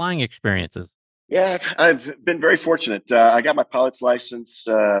favorite flying experiences. Yeah, I've been very fortunate. I got my pilot's license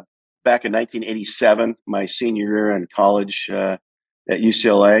back in 1987, my senior year in college at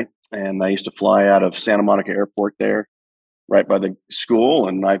UCLA. And I used to fly out of Santa Monica Airport there, right by the school.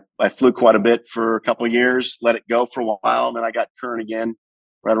 And I flew quite a bit for a couple of years, let it go for a while. And then I got current again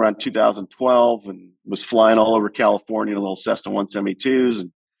right around 2012 and was flying all over California in little Cessna 172s.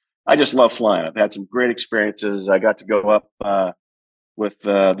 And I just love flying. I've had some great experiences. I got to go up with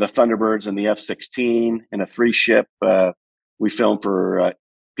the Thunderbirds and the F-16 in a 3-ship. We filmed for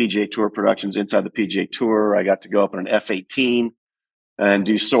PGA Tour Productions inside the PGA Tour. I got to go up in an F-18 and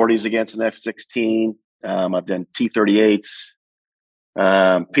do sorties against an F-16. I've done T-38s.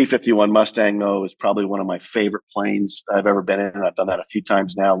 P-51 Mustang, though, is probably one of my favorite planes I've ever been in. I've done that a few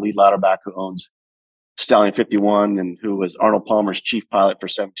times now. Lee Lauterbach, who owns Stallion 51 and who was Arnold Palmer's chief pilot for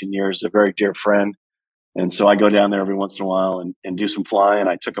 17 years, a very dear friend. And so I go down there every once in a while and do some flying.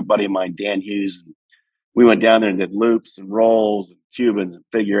 I took a buddy of mine, Dan Hughes, and we went down there and did loops and rolls and Cubans and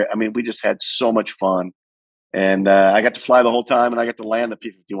figure. I mean, we just had so much fun. And I got to fly the whole time, and I got to land the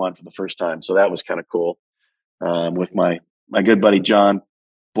P-51 for the first time. So that was kind of cool with my good buddy, John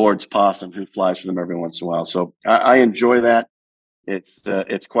Boards Possum, who flies for them every once in a while. So I enjoy that.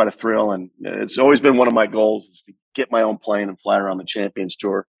 It's quite a thrill. And it's always been one of my goals is to get my own plane and fly around the Champions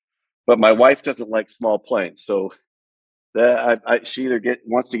Tour. But my wife doesn't like small planes. So she either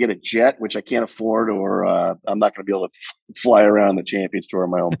wants to get a jet, which I can't afford, or I'm not going to be able to fly around the Champions Tour on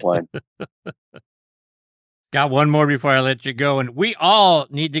my own plane. Got one more before I let you go. And we all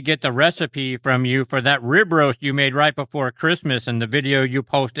need to get the recipe from you for that rib roast you made right before Christmas, and the video you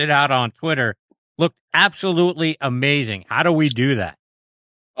posted out on Twitter looked absolutely amazing. How do we do that?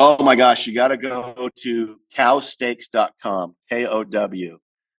 Oh, my gosh. You got to go to cowsteaks.com, KOW,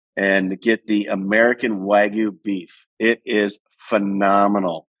 and get the American Wagyu beef. It is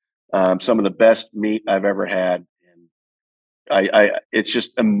phenomenal. Some of the best meat I've ever had. And it's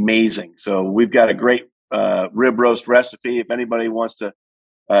just amazing. So we've got a great rib roast recipe. If anybody wants to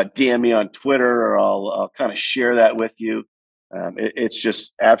DM me on Twitter, or I'll kind of share that with you. It's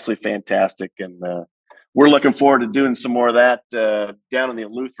just absolutely fantastic. And we're looking forward to doing some more of that down in the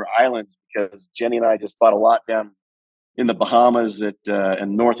Eleuthera Islands, because Jenny and I just bought a lot down in the Bahamas in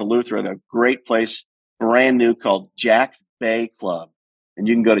North Eleuthera, a great place, brand new, called Jack's Bay Club. And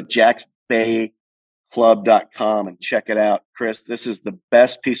you can go to jacksbayclub.com and check it out. Chris, this is the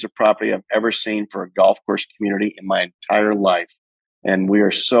best piece of property I've ever seen for a golf course community in my entire life. And we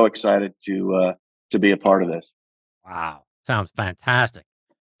are so excited to be a part of this. Wow. Sounds fantastic.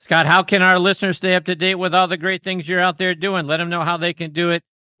 Scott, how can our listeners stay up to date with all the great things you're out there doing? Let them know how they can do it,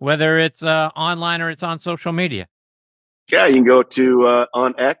 whether it's online or it's on social media. Yeah, you can go to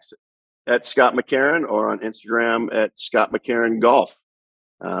on X at Scott McCarron, or on Instagram at Scott McCarron Golf.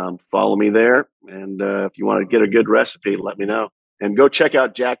 Follow me there. And if you want to get a good recipe, let me know. And go check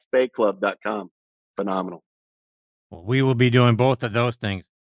out jacksbayclub.com. Phenomenal. Well, we will be doing both of those things.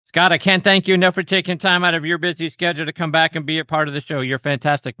 Scott, I can't thank you enough for taking time out of your busy schedule to come back and be a part of the show. You're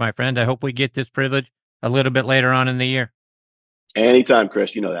fantastic, my friend. I hope we get this privilege a little bit later on in the year. Anytime,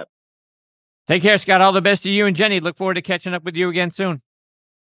 Chris. You know that. Take care, Scott. All the best to you and Jenny. Look forward to catching up with you again soon.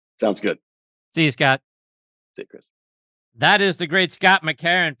 Sounds good. See you, Scott. See you, Chris. That is the great Scott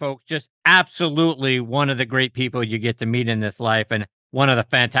McCarron, folks. Just absolutely one of the great people you get to meet in this life, and one of the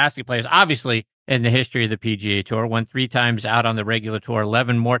fantastic players, obviously, in the history of the PGA Tour. Won 3 times out on the regular tour,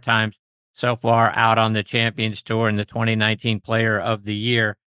 11 more times so far out on the Champions Tour, and the 2019 Player of the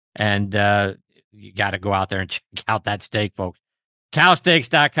Year. And you got to go out there and check out that steak, folks.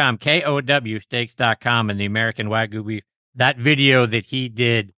 Cowsteaks.com, KOW steaks.com, and the American Wagyu beef. that video that he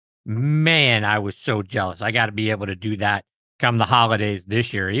did, man, I was so jealous. I got to be able to do that come the holidays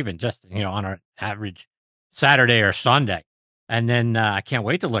this year, even just, on our average Saturday or Sunday. And then I can't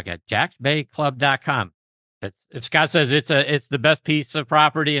wait to look at jacksbayclub.com. If Scott says it's the best piece of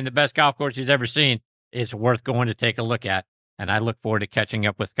property and the best golf course he's ever seen, it's worth going to take a look at. And I look forward to catching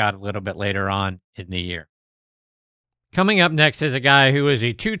up with Scott a little bit later on in the year. Coming up next is a guy who is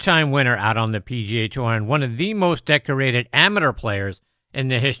a two-time winner out on the PGA Tour and one of the most decorated amateur players in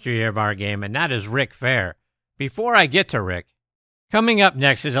the history of our game, and that is Rick Fehr. Before I get to Rick, coming up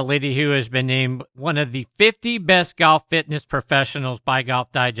next is a lady who has been named one of the 50 best golf fitness professionals by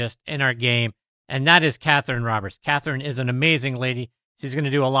Golf Digest in our game, and that is Catherine Roberts. Catherine is an amazing lady. She's going to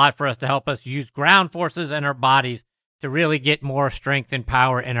do a lot for us to help us use ground forces and our bodies to really get more strength and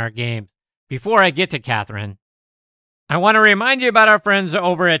power in our games. Before I get to Catherine, I want to remind you about our friends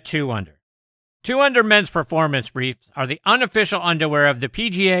over at 2 Under. 2 Under men's performance briefs are the unofficial underwear of the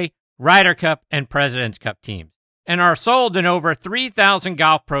PGA, Ryder Cup, and President's Cup teams, and are sold in over 3,000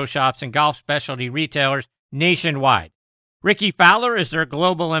 golf pro shops and golf specialty retailers nationwide. Ricky Fowler is their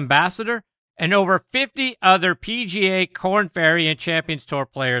global ambassador, and over 50 other PGA, Korn Ferry, and Champions Tour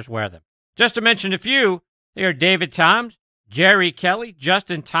players wear them. Just to mention a few, they are David Toms, Jerry Kelly,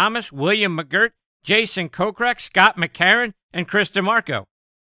 Justin Thomas, William McGirt, Jason Kokrak, Scott McCarron, and Chris DeMarco.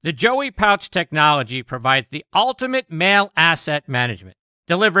 The Joey Pouch technology provides the ultimate male asset management,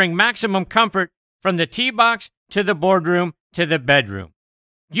 delivering maximum comfort from the tee box to the boardroom to the bedroom.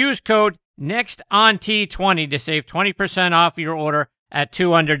 Use code NEXTONT20 to save 20% off your order at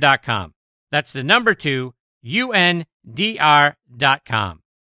 2under.com. That's the number 2, UNDR.com.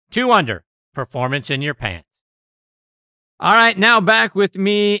 2 Under, performance in your pants. All right, now back with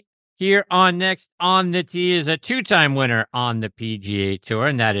me here on Next on the Tee is a two-time winner on the PGA Tour,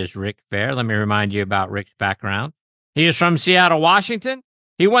 and that is Rick Fehr. Let me remind you about Rick's background. He is from Seattle, Washington.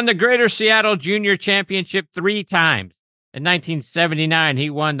 He won the Greater Seattle Junior Championship 3 times. In 1979, he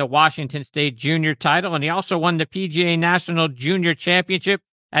won the Washington State Junior title, and he also won the PGA National Junior Championship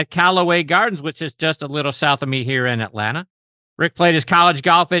at Callaway Gardens, which is just a little south of me here in Atlanta. Rick played his college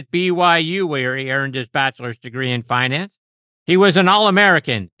golf at BYU, where he earned his bachelor's degree in finance. He was an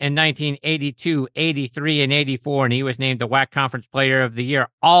All-American in 1982, 83, and 84, and he was named the WAC Conference Player of the Year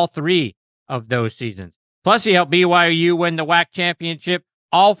all 3 of those seasons. Plus, he helped BYU win the WAC Championship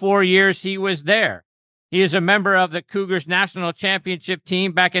all 4 years he was there. He is a member of the Cougars National Championship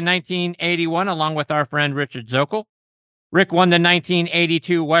team back in 1981, along with our friend Richard Zokol. Rick won the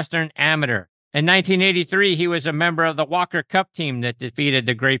 1982 Western Amateur. In 1983, he was a member of the Walker Cup team that defeated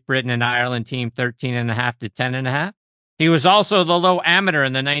the Great Britain and Ireland team 13.5 to 10.5. He was also the low amateur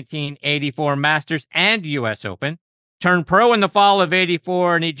in the 1984 Masters and U.S. Open. Turned pro in the fall of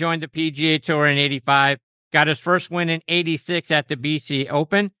 84, and he joined the PGA Tour in 85. Got his first win in 86 at the BC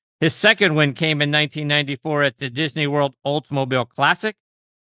Open. His second win came in 1994 at the Disney World Oldsmobile Classic.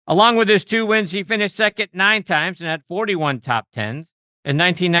 Along with his 2 wins, he finished second 9 times and had 41 top 10s. In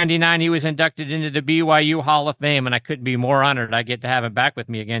 1999, he was inducted into the BYU Hall of Fame, and I couldn't be more honored I get to have him back with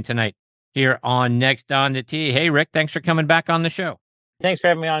me again tonight here on Next on the Tee. Hey, Rick, thanks for coming back on the show. Thanks for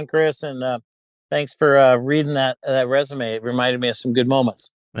having me on, Chris, and thanks for reading that resume. It reminded me of some good moments.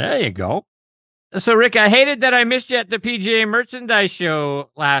 There you go. So, Rick, I hated that I missed you at the PGA Merchandise Show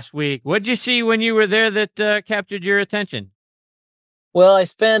last week. What'd you see when you were there that captured your attention? Well, I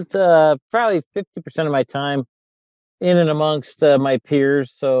spent probably 50% of my time in and amongst my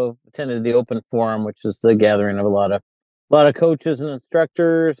peers. So, attended the Open Forum, which is the gathering of a lot of coaches and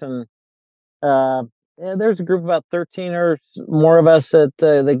instructors, and there's a group of about 13 or more of us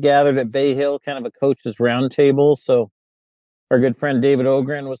that gathered at Bay Hill, kind of a coaches roundtable. So our good friend David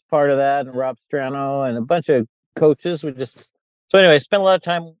Ogren was part of that, and Rob Strano, and a bunch of coaches. So anyway, I spent a lot of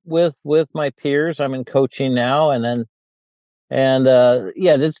time with my peers. I'm in coaching now, I did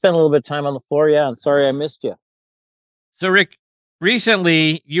spend a little bit of time on the floor. Yeah, I'm sorry I missed you. So, Rick,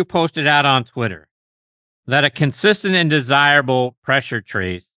 recently you posted out on Twitter that a consistent and desirable pressure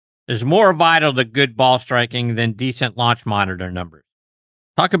trace is more vital to good ball striking than decent launch monitor numbers.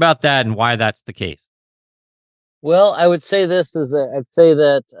 Talk about that and why that's the case. Well, I would say this is that I'd say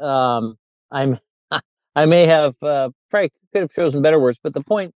that I may have probably could have chosen better words, but the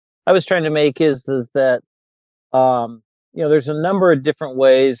point I was trying to make is that there's a number of different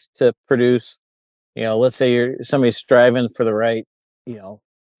ways to produce. Let's say somebody's striving for the right,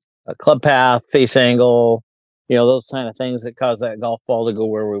 a club path, face angle, those kind of things that cause that golf ball to go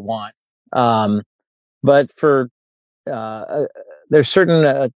where we want. But for there's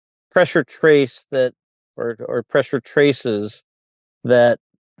certain pressure trace that or pressure traces that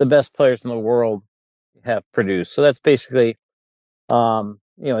the best players in the world have produced. So that's basically,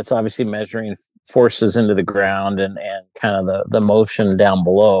 it's obviously measuring forces into the ground and kind of the motion down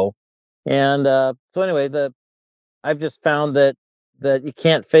below. And so anyway, I've just found that you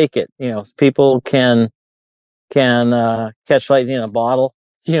can't fake it. People can catch lightning in a bottle,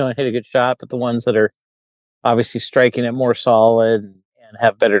 and hit a good shot, but the ones that are obviously striking it more solid and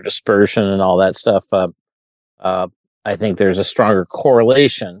have better dispersion and all that stuff, I think there's a stronger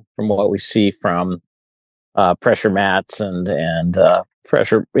correlation from what we see from pressure mats and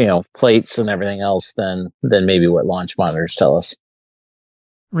pressure, plates and everything else than maybe what launch monitors tell us.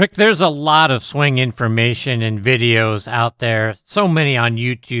 Rick, there's a lot of swing information and videos out there, so many on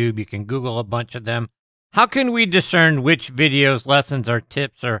YouTube. You can Google a bunch of them. How can we discern which videos, lessons, or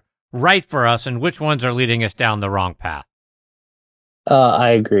tips are right for us and which ones are leading us down the wrong path?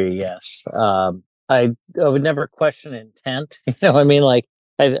 I agree, yes. I would never question intent. I mean? Like,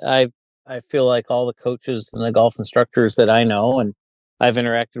 I feel like all the coaches and the golf instructors that I know and I've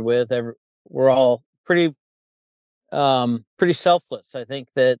interacted with, we're all pretty selfless. I think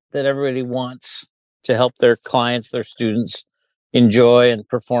that everybody wants to help their clients, their students enjoy and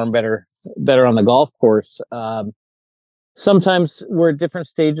perform better on the golf course. Sometimes we're at different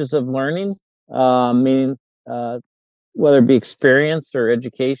stages of learning, meaning whether it be experience or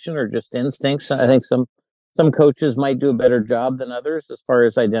education or just instincts. I think some coaches might do a better job than others as far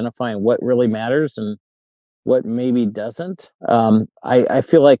as identifying what really matters and what maybe doesn't. I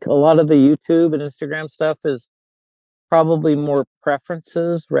feel like a lot of the YouTube and Instagram stuff is probably more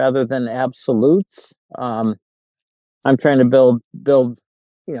preferences rather than absolutes. I'm trying to build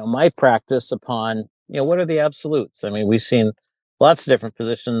my practice upon what are the absolutes. I mean, we've seen lots of different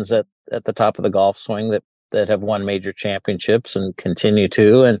positions at the top of the golf swing that have won major championships and continue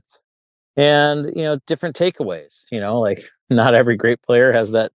to, and different takeaways. Like not every great player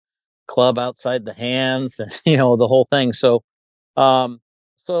has that club outside the hands and the whole thing. So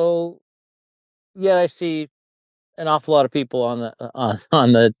yeah, I see an awful lot of people on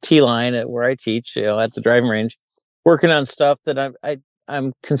the tee line at where I teach, at the driving range, working on stuff that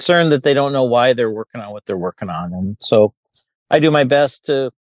I'm concerned that they don't know why they're working on what they're working on, and so I do my best to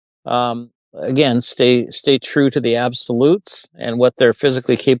again stay true to the absolutes and what they're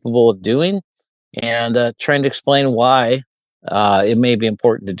physically capable of doing, and trying to explain why it may be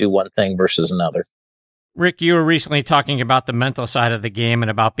important to do one thing versus another. Rick, you were recently talking about the mental side of the game and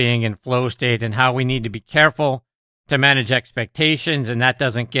about being in flow state and how we need to be careful to manage expectations, and that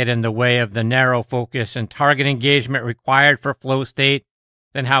doesn't get in the way of the narrow focus and target engagement required for flow state,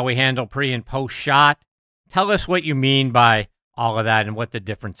 then how we handle pre and post shot. Tell us what you mean by all of that and what the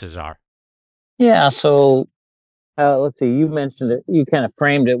differences are. Yeah, so let's see, you mentioned it, you kind of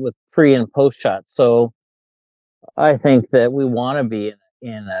framed it with pre and post shot. So I think that we want to be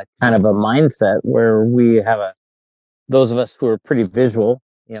in a kind of a mindset where we have those of us who are pretty visual,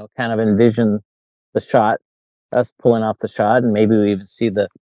 kind of envision the shot, us pulling off the shot, and maybe we even see the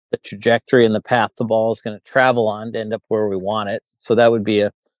trajectory and the path the ball is going to travel on to end up where we want it. So that would be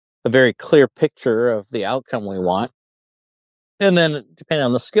a very clear picture of the outcome we want. And then depending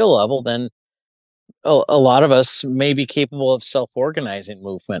on the skill level, then a lot of us may be capable of self-organizing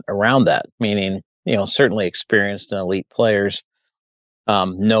movement around that, meaning, certainly experienced and elite players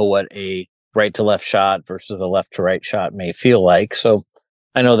know what a right to left shot versus a left to right shot may feel like. So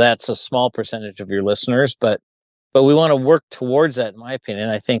I know that's a small percentage of your listeners, but we want to work towards that, in my opinion.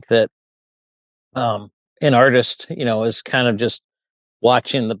 I think that an artist, is kind of just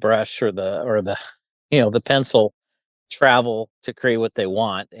watching the brush or the the pencil travel to create what they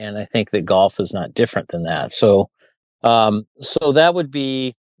want, and I think that golf is not different than that. So that would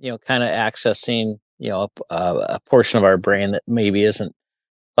be kind of accessing a portion of our brain that maybe isn't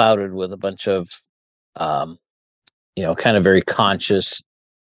clouded with a bunch of kind of very conscious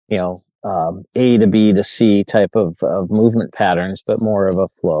A to B to C type of movement patterns, but more of a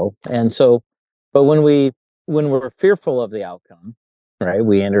flow. And so, but when we're fearful of the outcome, right,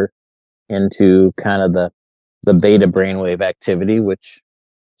 we enter into kind of the beta brainwave activity, which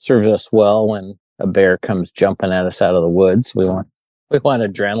serves us well when a bear comes jumping at us out of the woods. We want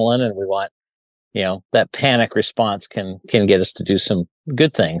adrenaline, and we want, that panic response can get us to do some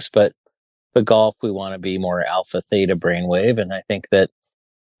good things. But golf, we want to be more alpha theta brainwave. And I think that,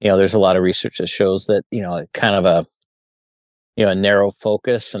 there's a lot of research that shows that, kind of a narrow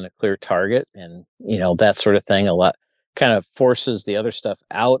focus and a clear target and, that sort of thing, a lot kind of forces the other stuff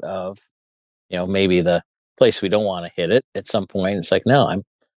out of, maybe the place we don't want to hit it at some point. It's like, no,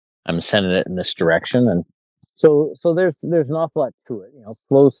 I'm sending it in this direction. And so there's an awful lot to it.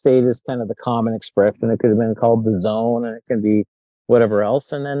 Flow state is kind of the common expression. It could have been called the zone, and it can be whatever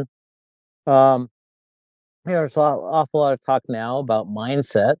else. And then, there's an awful lot of talk now about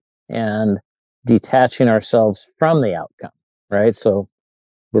mindset and detaching ourselves from the outcome, right? So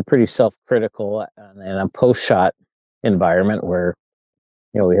we're pretty self-critical in a post-shot environment where,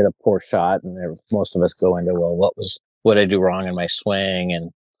 we hit a poor shot and most of us go into, well, what did I do wrong in my swing?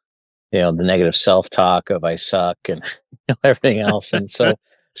 And, the negative self-talk of I suck and everything else. And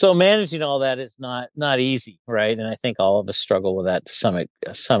so managing all that is not easy, right? And I think all of us struggle with that to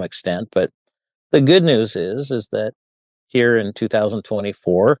some extent. But the good news is that here in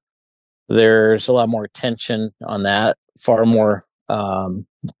 2024, there's a lot more attention on that, far more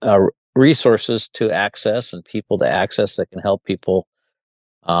resources to access and people to access that can help people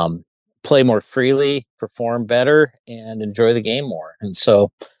play more freely, perform better, and enjoy the game more. And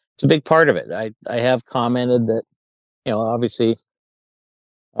so it's a big part of it. I have commented that, obviously,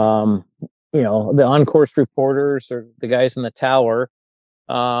 the on-course reporters or the guys in the tower,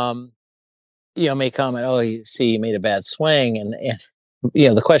 may comment, oh, you made a bad swing. And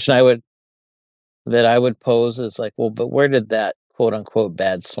the question I would pose is like, well, but where did that quote unquote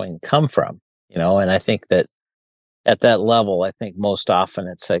bad swing come from? And I think that at that level, I think most often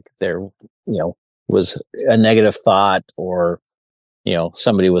it's like there, was a negative thought or,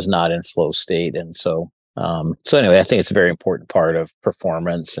 somebody was not in flow state. And so anyway, I think it's a very important part of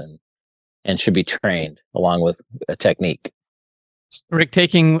performance and should be trained along with a technique. Rick,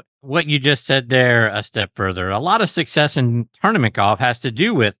 taking what you just said there a step further, a lot of success in tournament golf has to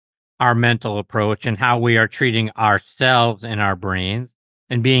do with our mental approach and how we are treating ourselves and our brains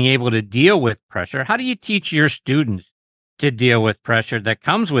and being able to deal with pressure. How do you teach your students to deal with pressure that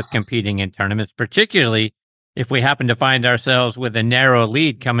comes with competing in tournaments, particularly if we happen to find ourselves with a narrow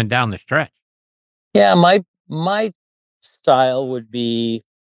lead coming down the stretch? Yeah, my style would be,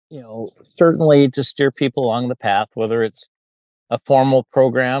 certainly to steer people along the path, whether it's a formal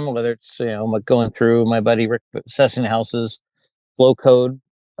program, whether it's, going through my buddy Rick Sessinghouse's flow code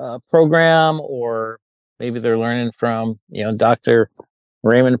program, or maybe they're learning from, Dr.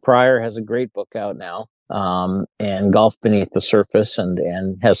 Raymond Pryor has a great book out now, and Golf Beneath the Surface,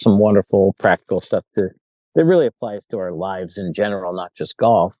 and has some wonderful practical stuff that really applies to our lives in general, not just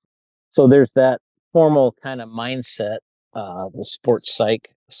golf. So there's that formal kind of mindset, the sports psych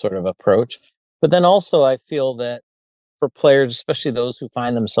sort of approach. But then also I feel that for players, especially those who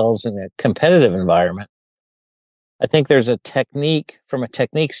find themselves in a competitive environment, I think there's a technique, from a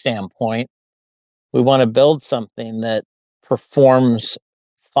technique standpoint, we want to build something that performs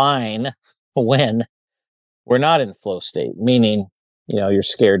fine when we're not in flow state, meaning, you're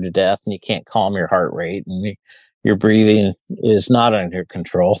scared to death and you can't calm your heart rate and your breathing is not under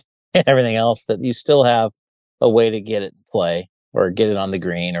control and everything else, that you still have a way to get it in play or get it on the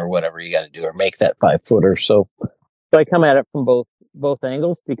green or whatever you got to do, or make that 5-footer. So I come at it from both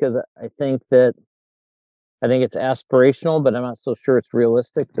angles, because I think it's aspirational, but I'm not so sure it's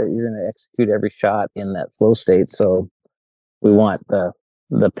realistic that you're going to execute every shot in that flow state. So we want the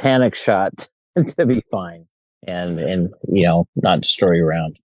panic shot to be fine and not destroy your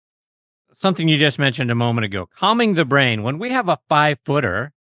round. Something you just mentioned a moment ago, calming the brain. When we have a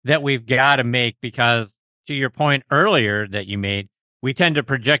 5-footer that we've got to make, because to your point earlier that you made, we tend to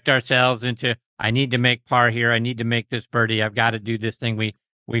project ourselves into, I need to make par here, I need to make this birdie, I've got to do this thing.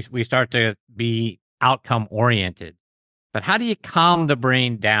 We start to be outcome oriented. But how do you calm the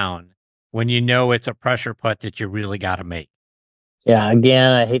brain down when you know it's a pressure putt that you really got to make? Yeah,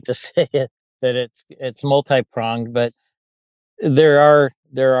 again, I hate to say it, that it's multi-pronged, but there are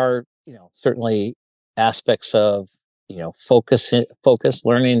certainly aspects of focus,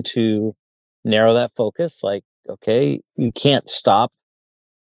 learning to narrow that focus. Like, okay, you can't stop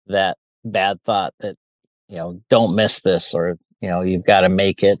that bad thought that don't miss this, or you've got to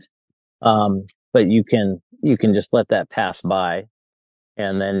make it. But you can just let that pass by,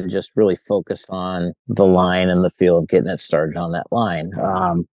 and then just really focus on the line and the feel of getting it started on that line.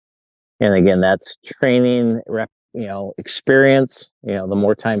 And again, that's training, experience. The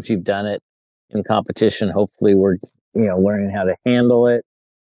more times you've done it in competition, hopefully we're, learning how to handle it.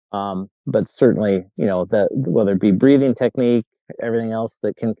 But certainly, that whether it be breathing technique, everything else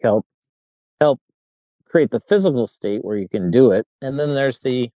that can help create the physical state where you can do it. And then there's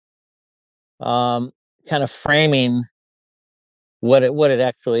the kind of framing what it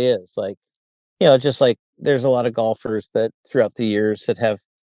actually is. Like, just like there's a lot of golfers that throughout the years that have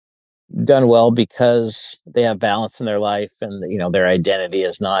done well because they have balance in their life, and their identity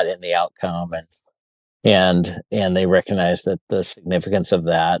is not in the outcome, and they recognize that the significance of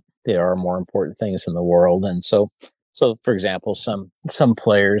that, there are more important things in the world. And so for example, some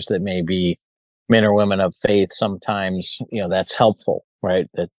players that may be men or women of faith, sometimes that's helpful, right?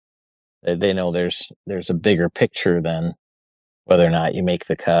 That They know there's a bigger picture than whether or not you make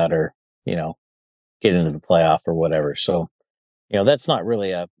the cut or, get into the playoff or whatever. So, that's not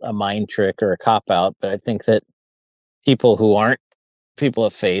really a mind trick or a cop out, but I think that people who aren't people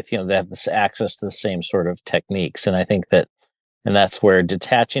of faith, they have this access to the same sort of techniques. And I think and that's where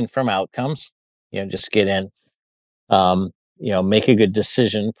detaching from outcomes, just get in, make a good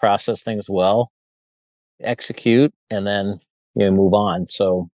decision, process things well, execute, and then, move on.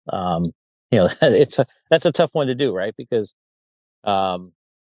 So, that's a tough one to do, right? Because,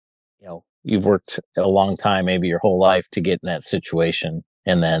 you've worked a long time, maybe your whole life, to get in that situation,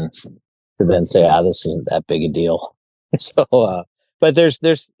 and then to then say, this isn't that big a deal. So, but there's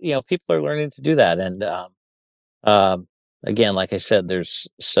people are learning to do that, and again, like I said, there's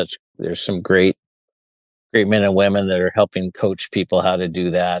some great men and women that are helping coach people how to do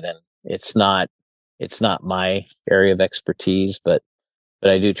that, and it's not my area of expertise, but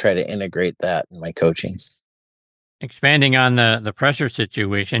I do try to integrate that in my coaching. Expanding on the pressure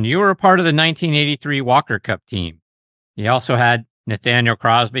situation, you were a part of the 1983 Walker Cup team. You also had Nathaniel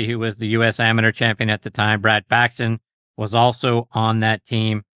Crosby, who was the U.S. amateur champion at the time. Brad Paxton was also on that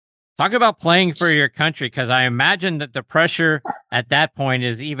team. Talk about playing for your country, because I imagine that the pressure at that point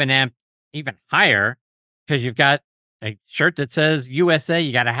is even higher, because you've got a shirt that says USA,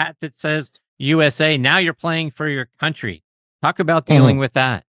 you got a hat that says USA. Now you're playing for your country. Talk about dealing with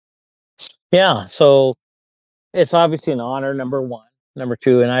that. Yeah, so it's obviously an honor, number one. Number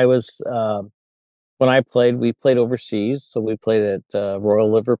two, and I was, when I played, we played overseas. So we played at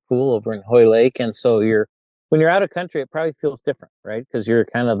Royal Liverpool over in Hoy Lake. And so when you're out of country, it probably feels different, right? Because you're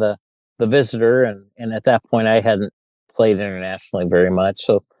kind of the visitor. And at that point, I hadn't played internationally very much.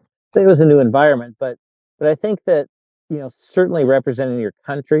 So it was a new environment. But I think that, certainly representing your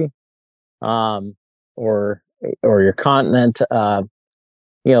country, or your continent,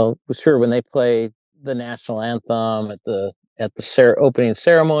 sure, when they play the national anthem at the opening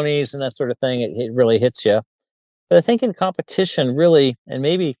ceremonies and that sort of thing, it really hits you. But I think in competition, really, and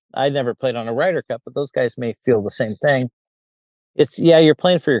maybe I never played on a Ryder Cup, but those guys may feel the same thing. It's, you're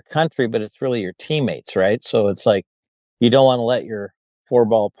playing for your country, but it's really your teammates, right? So it's like, you don't want to let your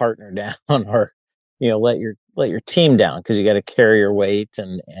 4-ball partner down, or, let your team down, because you got to carry your weight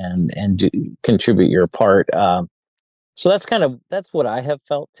and contribute your part. So that's what I have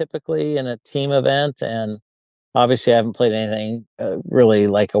felt typically in a team event. And obviously I haven't played anything really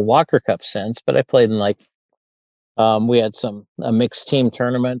like a Walker Cup since, but I played in we had a mixed team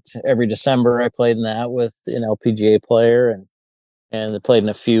tournament every December. I played in that with an LPGA player, and I played in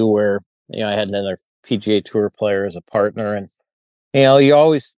a few where, I had another PGA Tour player as a partner. And, you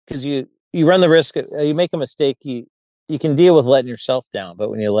always, because you run the risk, you make a mistake, you can deal with letting yourself down, but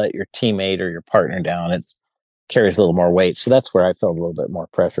when you let your teammate or your partner down, it carries a little more weight. So that's where I felt a little bit more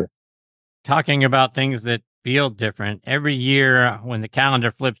pressure. Talking about things that feel different, every year when the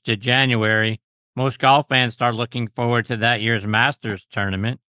calendar flips to January, most golf fans start looking forward to that year's Masters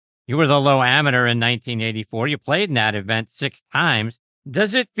tournament. You were the low amateur in 1984. You played in that event 6 times.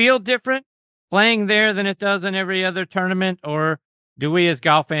 Does it feel different playing there than it does in every other tournament, or do we as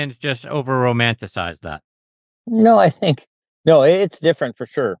golf fans just over romanticize that? No, it's different for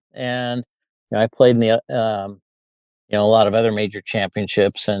sure. And I played in the a lot of other major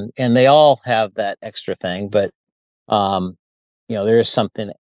championships, and they all have that extra thing. But there is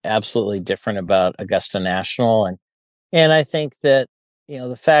something absolutely different about Augusta National, and I think that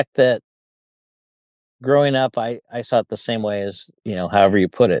the fact that growing up, I saw it the same way as however you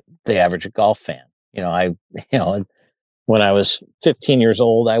put it, the average golf fan. When I was 15 years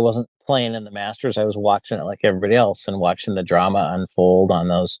old, I wasn't playing in the Masters. I was watching it like everybody else, and watching the drama unfold on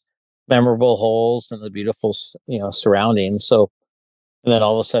those memorable holes and the beautiful, surroundings. So, and then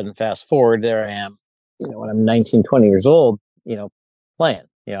all of a sudden, fast forward, there I am, when I'm 19, 20 years old, playing,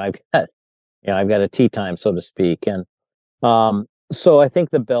 I've got a tee time, so to speak. And, so I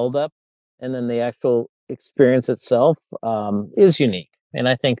think the buildup and then the actual experience itself, is unique. And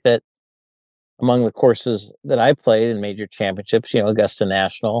I think that among the courses that I played in major championships, Augusta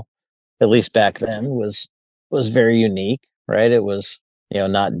National, at least back then, was very unique, right? It was,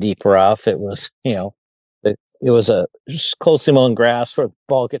 not deep rough. It was, it was a just closely mown grass where the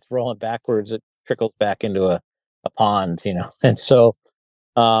ball gets rolling backwards. It trickles back into a pond, And so,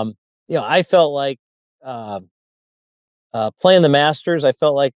 I felt like, playing the Masters, I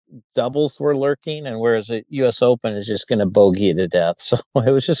felt like doubles were lurking, and whereas the U.S. Open is just going to bogey you to death. So it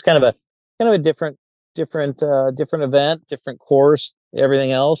was just kind of a different event, different course,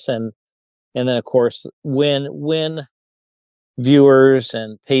 everything else, and then of course when viewers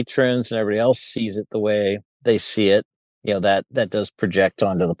and patrons and everybody else sees it the way they see it, that does project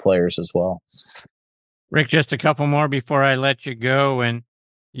onto the players as well. Rick, just a couple more before I let you go. And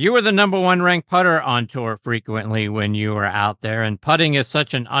you were the number 1 ranked putter on tour frequently when you were out there. And putting is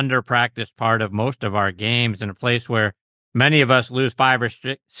such an under-practiced part of most of our games, and a place where many of us lose 5 or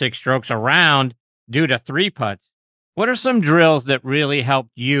 6 strokes around due to 3 putts. What are some drills that really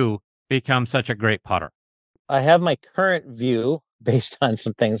helped you become such a great putter? I have my current view based on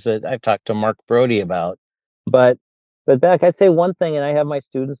some things that I've talked to Mark Brody about. But back, I'd say one thing, and I have my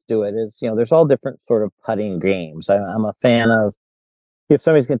students do it, is, there's all different sort of putting games. I'm a fan of, if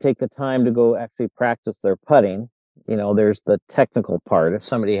somebody's going to take the time to go actually practice their putting, there's the technical part. If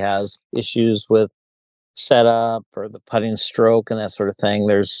somebody has issues with setup or the putting stroke and that sort of thing,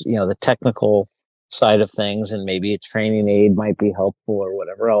 there's, the technical side of things, and maybe a training aid might be helpful or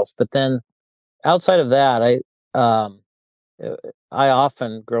whatever else. But then outside of that, I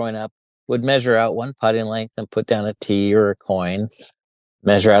often, growing up, would measure out one putting length and put down a tee or a coin,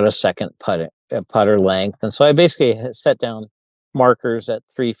 measure out a second putter length. And so I basically set down markers at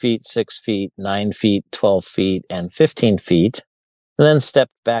 3 feet, 6 feet, 9 feet, 12 feet, and 15 feet, and then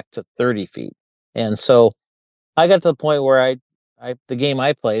stepped back to 30 feet. And so I got to the point where the game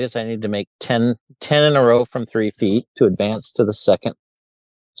I played is I need to make 10 in a row from 3 feet to advance to the second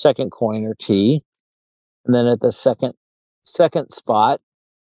coin or tee. And then at the second spot,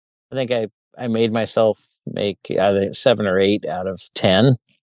 I think I made myself make either 7 or 8 out of 10.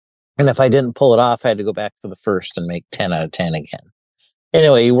 And if I didn't pull it off, I had to go back to the first and make 10 out of 10 again.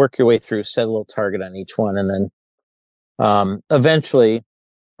 Anyway, you work your way through, set a little target on each one. And then eventually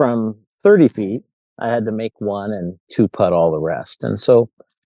from 30 feet, I had to make 1 and 2 putt all the rest. And so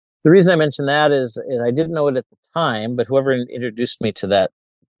the reason I mention that is I didn't know it at the time, but whoever introduced me to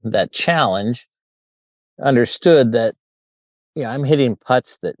that challenge understood that, I'm hitting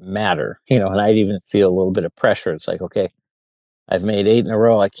putts that matter, and I'd even feel a little bit of pressure. It's like, okay, I've made 8 in a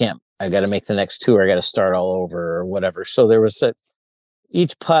row. I got to make the next 2, or I got to start all over or whatever. So there was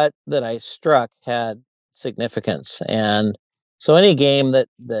each putt that I struck had significance. And so any game that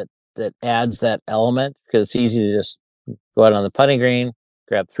adds that element, because it's easy to just go out on the putting green,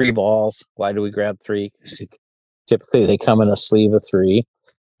 grab 3 balls. Why do we grab 3? Because typically they come in a sleeve of 3.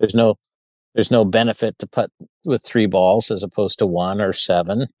 There's no benefit to putt with 3 balls as opposed to 1 or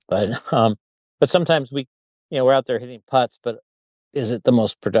 7. But sometimes we're out there hitting putts, but is it the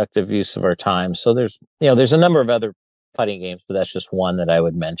most productive use of our time? So there's a number of other putting games, but that's just one that I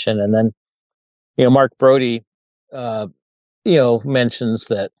would mention. And then, Mark Brody, mentions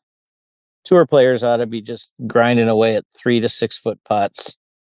that tour players ought to be just grinding away at 3 to 6 foot putts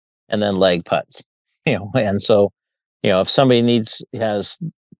and then leg putts, and so, if somebody has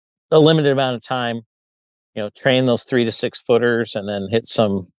a limited amount of time, train those 3 to 6 footers and then hit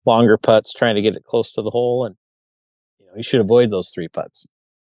some longer putts trying to get it close to the hole. And, you should avoid those 3 putts.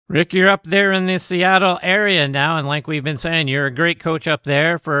 Rick, you're up there in the Seattle area now. And like we've been saying, you're a great coach up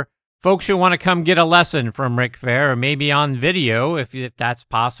there for folks who want to come get a lesson from Rick Fehr, or maybe on video, if that's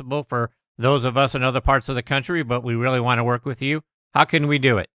possible for those of us in other parts of the country, but we really want to work with you. How can we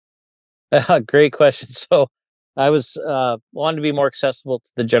do it? Great question. So I was wanted to be more accessible to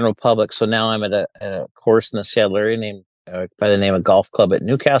the general public. So now I'm at a course in the Seattle area named by the name of Golf Club at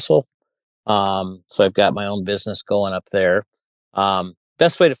Newcastle. So I've got my own business going up there.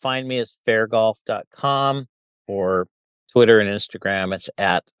 Best way to find me is fehrgolf.com, or Twitter and Instagram. It's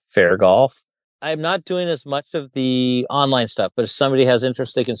at fehrgolf. I'm not doing as much of the online stuff, but if somebody has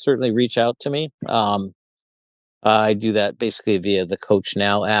interest, they can certainly reach out to me. I do that basically via the Coach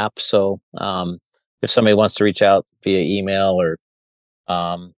Now app. So if somebody wants to reach out via email or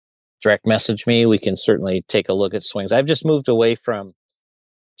direct message me, we can certainly take a look at swings. I've just moved away from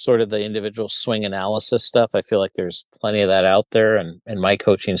sort of the individual swing analysis stuff. I feel like there's plenty of that out there, and my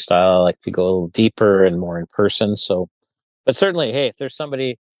coaching style, I like to go a little deeper and more in person. So, but certainly, hey, if there's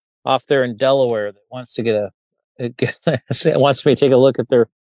somebody off there in Delaware that wants to wants me to take a look at their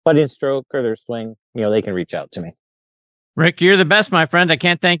putting stroke or their swing, they can reach out to me. Rick, you're the best, my friend. I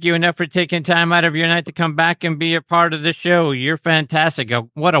can't thank you enough for taking time out of your night to come back and be a part of the show. You're fantastic.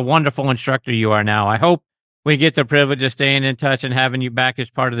 What a wonderful instructor you are now. I hope we get the privilege of staying in touch and having you back as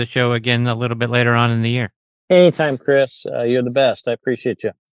part of the show again a little bit later on in the year. Anytime, Chris. You're the best. I appreciate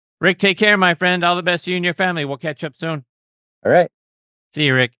you. Rick, take care, my friend. All the best to you and your family. We'll catch up soon. All right. See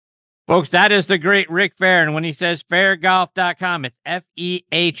you, Rick. Folks, that is the great Rick Fehr. And when he says fehrgolf.com, it's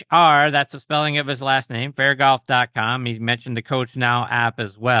Fehr. That's the spelling of his last name, fehrgolf.com. He mentioned the Coach Now app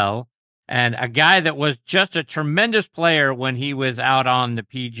as well. And a guy that was just a tremendous player when he was out on the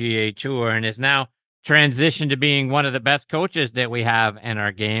PGA Tour and is now transitioned to being one of the best coaches that we have in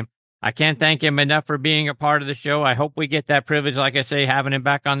our game. I can't thank him enough for being a part of the show. I hope we get that privilege, like I say, having him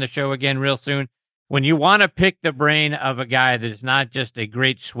back on the show again real soon. When you want to pick the brain of a guy that's not just a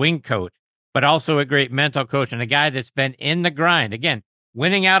great swing coach, but also a great mental coach and a guy that's been in the grind, again,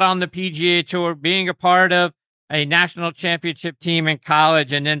 winning out on the PGA Tour, being a part of a national championship team in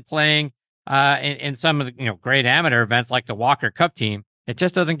college, and then playing in some of the great amateur events like the Walker Cup team, it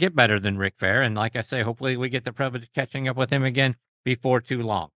just doesn't get better than Rick Fehr. And like I say, hopefully we get the privilege of catching up with him again before too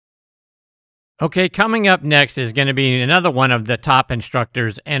long. Okay, coming up next is going to be another one of the top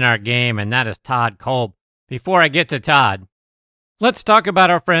instructors in our game, and that is Todd Kolb. Before I get to Todd, let's talk about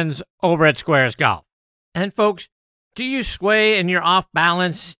our friends over at Squares Golf. And folks, do you sway and you're off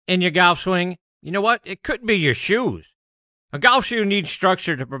balance in your golf swing? You know what? It could be your shoes. A golf shoe needs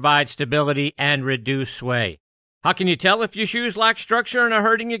structure to provide stability and reduce sway. How can you tell if your shoes lack structure and are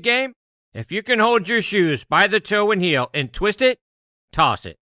hurting your game? If you can hold your shoes by the toe and heel and twist it, toss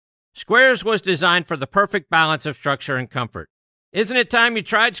it. Squares was designed for the perfect balance of structure and comfort. Isn't it time you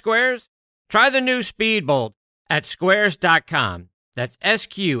tried Squares? Try the new Speedbolt at squares.com. That's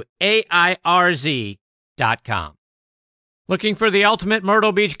SQAIRZ.com. Looking for the ultimate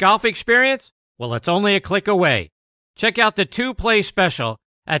Myrtle Beach golf experience? Well, it's only a click away. Check out the two-play special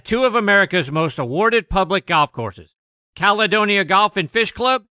at two of America's most awarded public golf courses, Caledonia Golf and Fish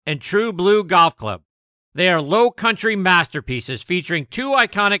Club and True Blue Golf Club. They are low country masterpieces featuring two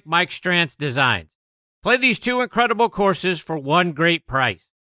iconic Mike Strantz designs. Play these two incredible courses for one great price.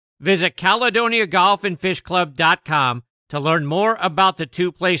 Visit CaledoniaGolfandFishClub.com to learn more about the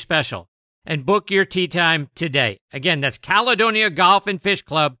two-play special and book your tee time today. Again, that's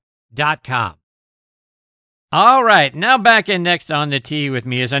CaledoniaGolfandFishClub.com. All right, now back in next on the tee with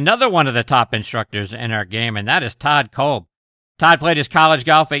me is another one of the top instructors in our game, and that is Todd Kolb. Todd played his college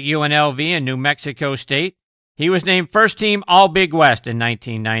golf at UNLV in New Mexico State. He was named first team All-Big West in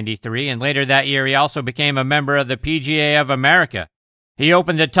 1993, and later that year he also became a member of the PGA of America. He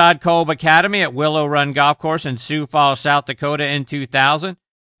opened the Todd Kolb Academy at Willow Run Golf Course in Sioux Falls, South Dakota in 2000.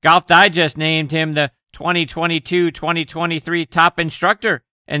 Golf Digest named him the 2022-2023 top instructor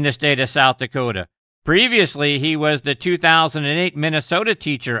in the state of South Dakota. Previously, he was the 2008 Minnesota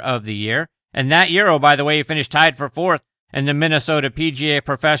Teacher of the Year, and that year, oh, by the way, he finished tied for fourth in the Minnesota PGA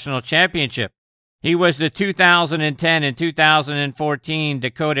Professional Championship. He was the 2010 and 2014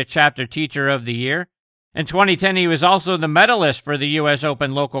 Dakota Chapter Teacher of the Year. In 2010, he was also the medalist for the U.S.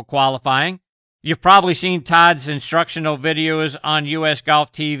 Open local qualifying. You've probably seen Todd's instructional videos on U.S.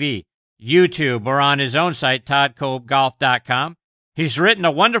 Golf TV, YouTube, or on his own site, toddkolbgolf.com. He's written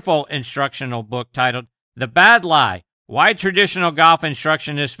a wonderful instructional book titled The Bad Lie, Why Traditional Golf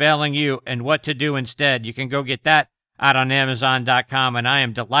Instruction is Failing You and What to Do Instead. You can go get that out on Amazon.com, and I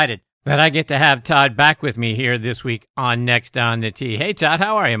am delighted that I get to have Todd back with me here this week on Next on the Tee. Hey, Todd,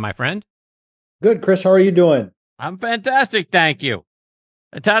 how are you, my friend? Good, Chris. How are you doing? I'm fantastic, thank you.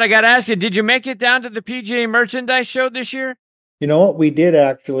 Todd, I got to ask you, did you make it down to the PGA Merchandise Show this year? You know what? We did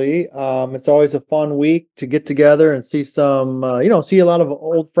actually. It's always a fun week to get together and see some, see a lot of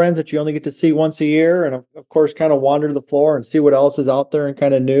old friends that you only get to see once a year. And of course, kind of wander the floor and see what else is out there and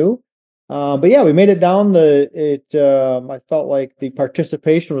kind of new. But yeah, we made it down. I felt like the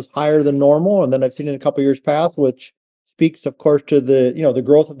participation was higher than normal, and then I've seen it in a couple of years past, which speaks, of course, to the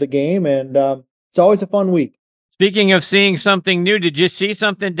growth of the game, and it's always a fun week. Speaking of seeing something new, did you see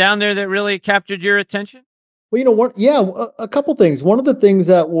something down there that really captured your attention? Well, a couple things. One of the things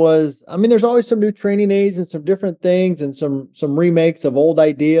that was, there's always some new training aids and some different things, and some remakes of old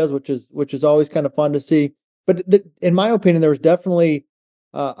ideas, which is always kind of fun to see. But in my opinion, there was definitely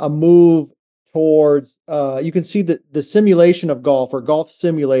a move towards you can see the simulation of golf, or golf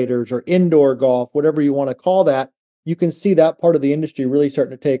simulators, or indoor golf, whatever you want to call that. You can see that part of the industry really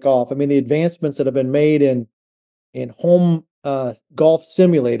starting to take off. The advancements that have been made in home golf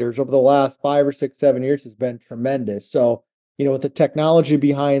simulators over the last 5 or 6, 7 years has been tremendous. So, with the technology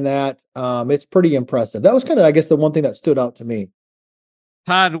behind that, it's pretty impressive. That was kind of, I guess, the one thing that stood out to me.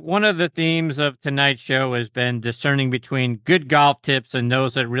 Todd, one of the themes of tonight's show has been discerning between good golf tips and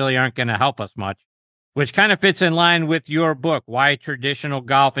those that really aren't going to help us much, which kind of fits in line with your book, Why Traditional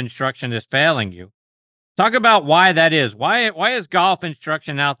Golf Instruction is Failing You. Talk about why that is. Why is golf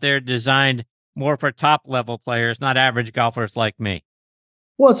instruction out there designed more for top-level players, not average golfers like me?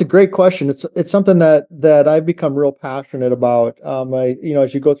 Well, it's a great question. It's something that I've become real passionate about.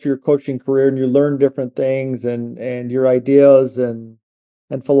 As you go through your coaching career and you learn different things, and your ideas and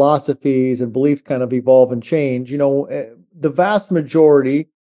philosophies and beliefs kind of evolve and change. The vast majority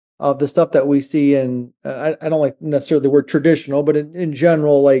of the stuff that we see in, I don't like necessarily the word traditional, but in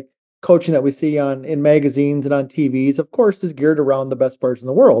general, like coaching that we see in magazines and on TVs, of course, is geared around the best players in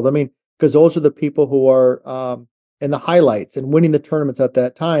the world. I mean, because those are the people who are in the highlights and winning the tournaments at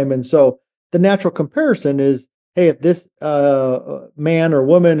that time. And so the natural comparison is, hey, if this man or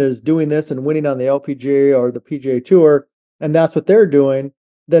woman is doing this and winning on the LPGA or the PGA Tour, and that's what they're doing,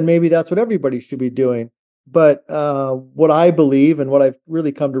 then maybe that's what everybody should be doing. But what I believe and what I've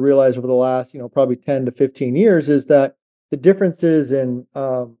really come to realize over the last, probably 10 to 15 years is that the differences in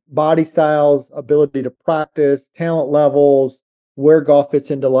body styles, ability to practice, talent levels, where golf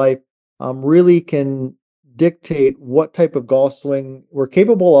fits into life, really can dictate what type of golf swing we're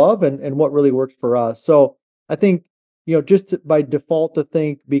capable of and what really works for us. So I think, just by default to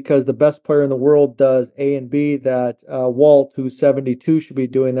think because the best player in the world does A and B, that Walt, who's 72, should be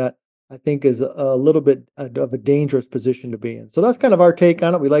doing that, I think is a little bit of a dangerous position to be in. So that's kind of our take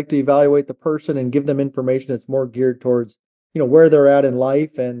on it. We like to evaluate the person and give them information that's more geared towards, where they're at in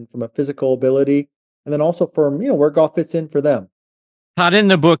life and from a physical ability, and then also from, where golf fits in for them. Todd, in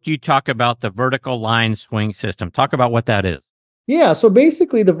the book, you talk about the vertical line swing system. Talk about what that is. Yeah. So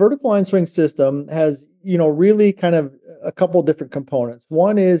basically the vertical line swing system has, really kind of a couple different components.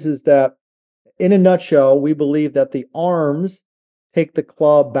 One is that in a nutshell, we believe that the arms take the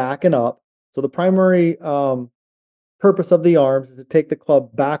club back and up. So the primary purpose of the arms is to take the club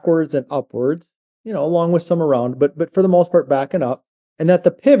backwards and upwards, along with some around, but for the most part back and up, and that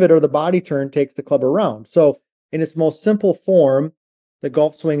the pivot or the body turn takes the club around. So in its most simple form, the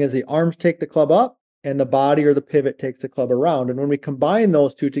golf swing is the arms take the club up and the body or the pivot takes the club around. And when we combine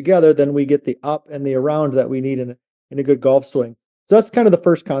those two together, then we get the up and the around that we need in a good golf swing. So that's kind of the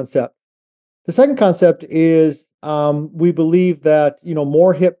first concept. The second concept is we believe that,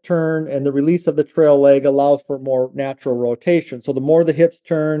 more hip turn and the release of the trail leg allows for more natural rotation. So the more the hips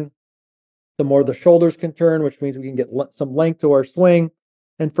turn, the more the shoulders can turn, which means we can get some length to our swing.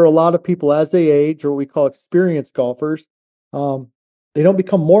 And for a lot of people as they age, or what we call experienced golfers, they don't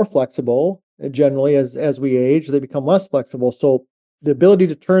become more flexible generally as we age. They become less flexible. So the ability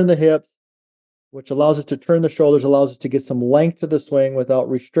to turn the hips, which allows us to turn the shoulders, allows us to get some length to the swing without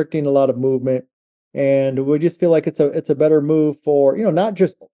restricting a lot of movement. And we just feel like it's a better move for, not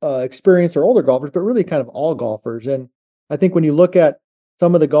just experienced or older golfers, but really kind of all golfers. And I think when you look at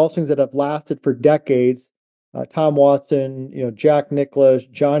some of the golf swings that have lasted for decades, Tom Watson, Jack Nicklaus,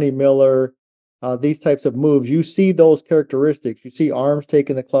 Johnny Miller, these types of moves, you see those characteristics. You see arms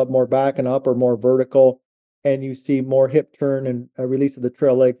taking the club more back and up or more vertical, and you see more hip turn and a release of the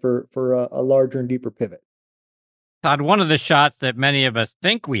trail leg for a larger and deeper pivot. Todd, one of the shots that many of us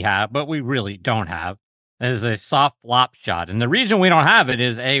think we have, but we really don't have, is a soft flop shot. And the reason we don't have it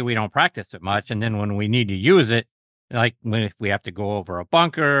is, A, we don't practice it much. And then when we need to use it, like if we have to go over a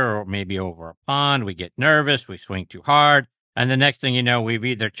bunker or maybe over a pond, we get nervous, we swing too hard. And the next thing you know, we've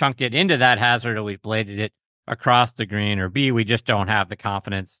either chunked it into that hazard or we've bladed it across the green, or B, we just don't have the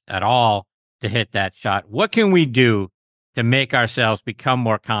confidence at all to hit that shot. What can we do to make ourselves become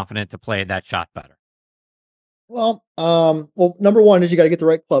more confident to play that shot better? Well, number one is you got to get the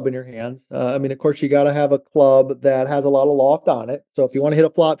right club in your hands. Of course, you got to have a club that has a lot of loft on it. So if you want to hit a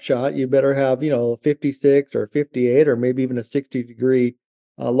flop shot, you better have, 56 or 58 or maybe even a 60-degree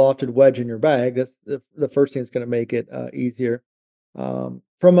lofted wedge in your bag. That's the first thing that's going to make it easier.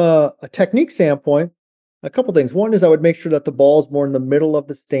 From a technique standpoint, a couple things. One is I would make sure that the ball is more in the middle of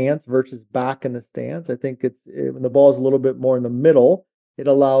the stance versus back in the stance. I think when the ball is a little bit more in the middle, it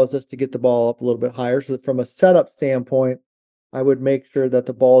allows us to get the ball up a little bit higher. So that from a setup standpoint, I would make sure that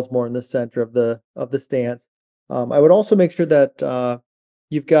the ball is more in the center of the stance. I would also make sure that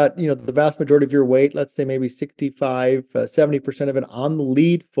you've got, the vast majority of your weight, let's say maybe 65, 70% of it on the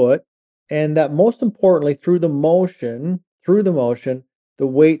lead foot. And that most importantly, through the motion, the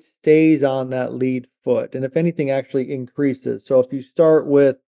weight stays on that lead foot. And if anything, actually increases. So if you start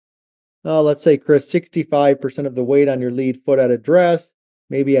with, let's say, Chris, 65% of the weight on your lead foot at address,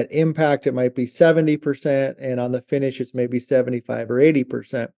 maybe at impact, it might be 70%. And on the finish, it's maybe 75 or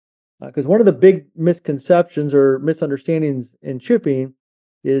 80%. Because one of the big misconceptions or misunderstandings in chipping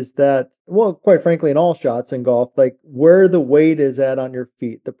is that, well, quite frankly, in all shots in golf, like where the weight is at on your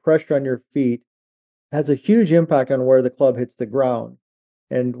feet, the pressure on your feet has a huge impact on where the club hits the ground.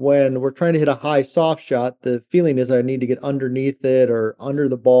 And when we're trying to hit a high soft shot, the feeling is I need to get underneath it or under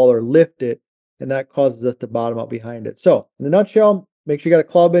the ball or lift it, and that causes us to bottom out behind it. So in a nutshell, make sure you got a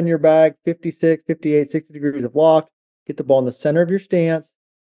club in your bag, 56, 58, 60 degrees of loft, get the ball in the center of your stance,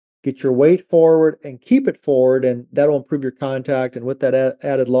 get your weight forward and keep it forward, and that'll improve your contact. And with that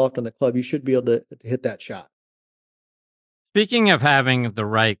added loft on the club, you should be able to hit that shot. Speaking of having the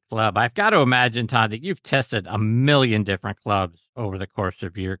right club, I've got to imagine, Todd, that you've tested a million different clubs over the course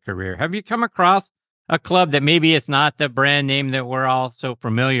of your career. Have you come across a club that maybe it's not the brand name that we're all so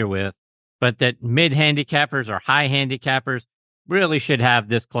familiar with, but that mid-handicappers or high handicappers really should have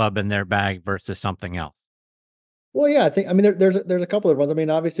this club in their bag versus something else? Well, yeah, I mean, there's a couple of ones. I mean,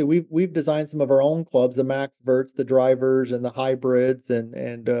 obviously we've designed some of our own clubs, the Max Verts, the drivers, and the hybrids,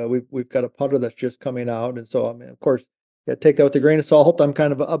 and we've got a putter that's just coming out, and so I mean, of course, yeah, take that with a grain of salt. I'm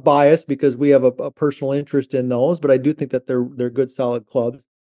kind of a bias because we have a personal interest in those, but I do think that they're good, solid clubs.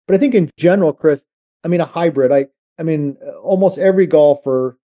 But I think in general, Chris, I mean, a hybrid. I mean, almost every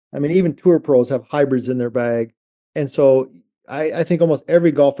golfer, I mean, even tour pros have hybrids in their bag, and so I think almost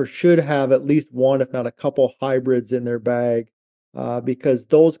every golfer should have at least one, if not a couple hybrids in their bag, because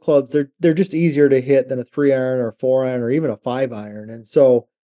those clubs they're just easier to hit than a 3-iron or 4-iron or even a 5-iron. And so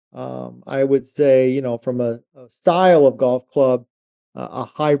I would say, from a style of golf club, a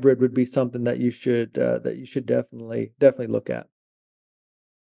hybrid would be something that you should definitely look at.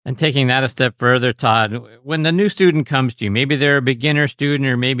 And taking that a step further, Todd, when the new student comes to you, maybe they're a beginner student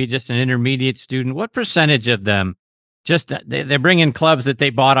or maybe just an intermediate student, what percentage of them just they bring in clubs that they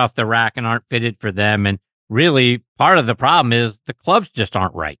bought off the rack and aren't fitted for them? And really, part of the problem is the clubs just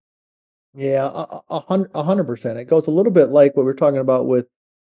aren't right. Yeah, 100%. It goes a little bit like what we're talking about with,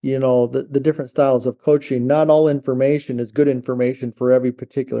 the different styles of coaching. Not all information is good information for every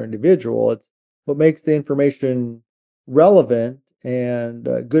particular individual. It's what makes the information relevant and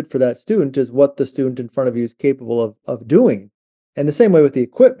good for that student is what the student in front of you is capable of doing. And the same way with the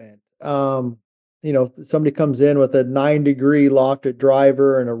equipment. Somebody comes in with a 9-degree lofted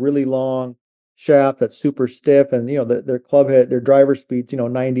driver and a really long shaft that's super stiff, and their club head, their driver speeds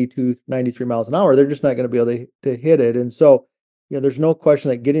 92, 93 miles an hour. They're just not going to be able to hit it. And so there's no question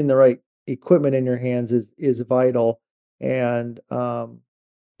that getting the right equipment in your hands is vital. And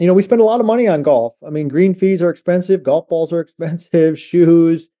we spend a lot of money on golf. I mean, green fees are expensive, golf balls are expensive,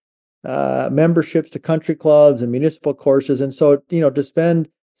 shoes, memberships to country clubs and municipal courses. And so to spend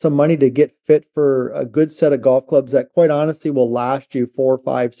some money to get fit for a good set of golf clubs that quite honestly will last you 4,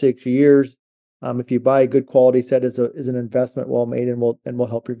 5, 6 years. If you buy a good quality set, is an investment well made and will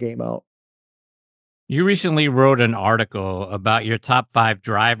help your game out. You recently wrote an article about your top 5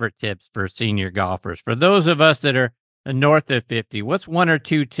 driver tips for senior golfers. For those of us that are north of 50, what's 1 or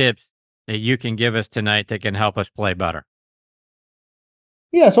 2 tips that you can give us tonight that can help us play better?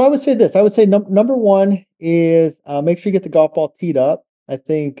 Yeah, so I would say this. I would say number one is make sure you get the golf ball teed up. I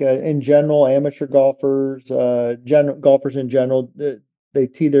think in general, amateur golfers, golfers in general, they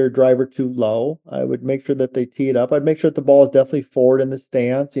tee their driver too low. I would make sure that they tee it up. I'd make sure that the ball is definitely forward in the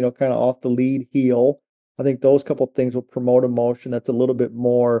stance, kind of off the lead heel. I think those couple of things will promote a motion that's a little bit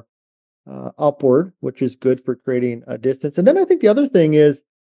more upward, which is good for creating a distance. And then I think the other thing is,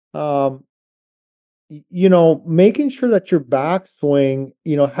 making sure that your backswing,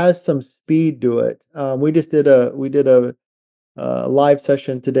 has some speed to it. We did a live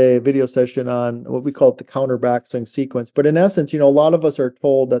session today, a video session on what we call the counter backswing sequence. But in essence, a lot of us are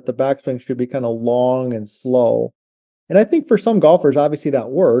told that the backswing should be kind of long and slow. And I think for some golfers, obviously that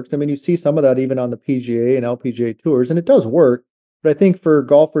works. I mean, you see some of that even on the PGA and LPGA tours, and it does work. But I think for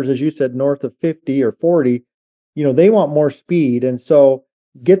golfers, as you said, north of 50 or 40, they want more speed. And so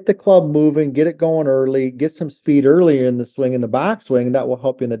get the club moving, get it going early, get some speed earlier in the swing, in the backswing, and that will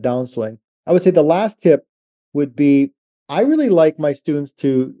help you in the downswing. I would say the last tip would be, I really like my students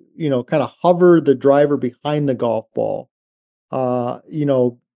to, kind of hover the driver behind the golf ball.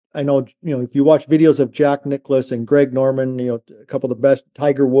 I know, if you watch videos of Jack Nicklaus and Greg Norman, a couple of the best,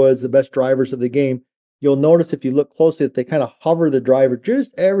 Tiger Woods, the best drivers of the game, you'll notice if you look closely that they kind of hover the driver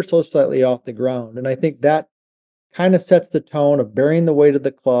just ever so slightly off the ground. And I think that kind of sets the tone of bearing the weight of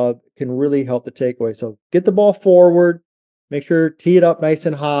the club, can really help the takeaway. So get the ball forward, make sure tee it up nice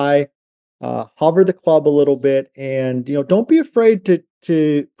and high, hover the club a little bit, and don't be afraid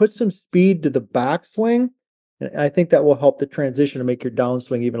to put some speed to the backswing. And I think that will help the transition to make your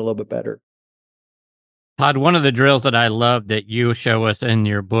downswing even a little bit better. Todd, one of the drills that I love that you show us in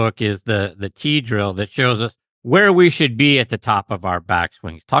your book is the tee drill that shows us where we should be at the top of our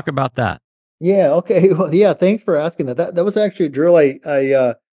backswings. Talk about that. Yeah. Okay. Well, yeah. Thanks for asking that. That was actually a drill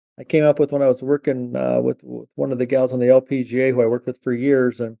I came up with when I was working with one of the gals on the LPGA who I worked with for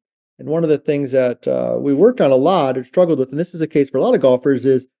years, and one of the things that we worked on a lot and struggled with, and this is the case for a lot of golfers,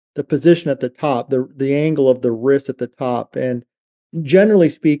 is the position at the top, the angle of the wrist at the top. And generally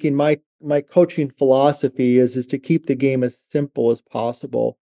speaking, my coaching philosophy is to keep the game as simple as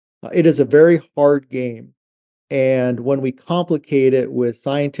possible. It is a very hard game. And when we complicate it with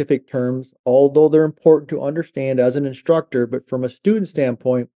scientific terms, although they're important to understand as an instructor, but from a student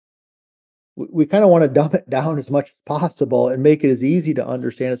standpoint, we kind of want to dumb it down as much as possible and make it as easy to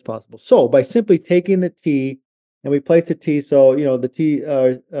understand as possible. So by simply taking the tee and we place the tee, so the tee,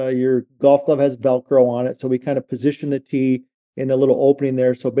 your golf glove has Velcro on it, so we kind of position the tee in the little opening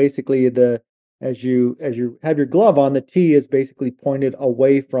there. So basically, as you have your glove on, the tee is basically pointed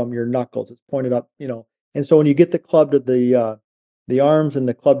away from your knuckles. It's pointed up, and so when you get the club to the arms and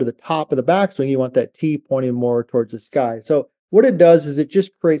the club to the top of the backswing, you want that tee pointing more towards the sky. So what it does is it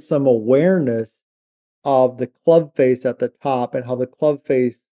just creates some awareness of the club face at the top and how the club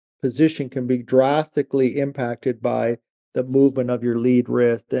face position can be drastically impacted by the movement of your lead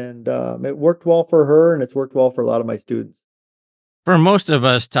wrist. And it worked well for her, and it's worked well for a lot of my students. For most of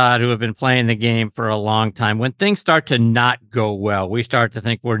us, Todd, who have been playing the game for a long time, when things start to not go well, we start to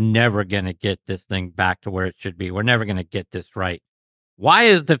think we're never going to get this thing back to where it should be. We're never going to get this right. Why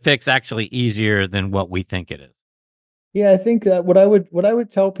is the fix actually easier than what we think it is? Yeah, I think that what I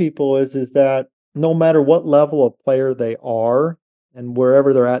would tell people is that no matter what level of player they are and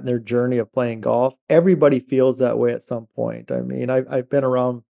wherever they're at in their journey of playing golf, everybody feels that way at some point. I mean, I've been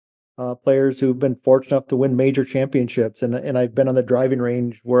around players who've been fortunate enough to win major championships, and I've been on the driving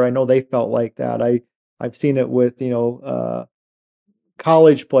range where I know they felt like that. I've seen it with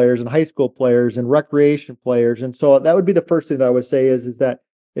college players and high school players and recreation players, and so that would be the first thing that I would say is that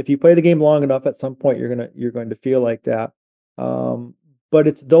if you play the game long enough, at some point you're going to feel like that. But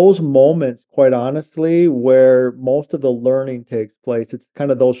it's those moments, quite honestly, where most of the learning takes place. It's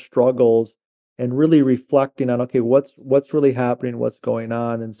kind of those struggles and really reflecting on, okay, what's really happening, what's going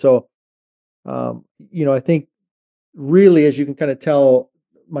on. And so, I think really, as you can kind of tell,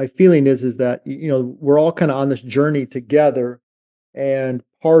 my feeling is that, we're all kind of on this journey together. And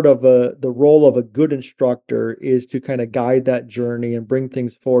part of the role of a good instructor is to kind of guide that journey and bring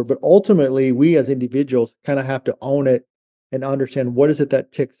things forward. But ultimately, we as individuals kind of have to own it and understand what is it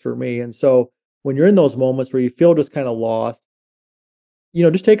that ticks for me. And so when you're in those moments where you feel just kind of lost,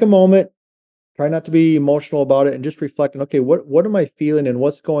 just take a moment, try not to be emotional about it, and just reflect on, okay, what am I feeling and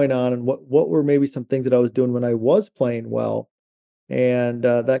what's going on, and what were maybe some things that I was doing when I was playing well. And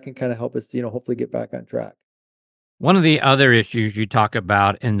that can kind of help us, hopefully get back on track. One of the other issues you talk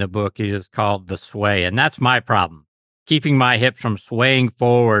about in the book is called the sway, and that's my problem, keeping my hips from swaying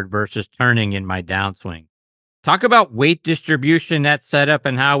forward versus turning in my downswing. Talk about weight distribution, that setup,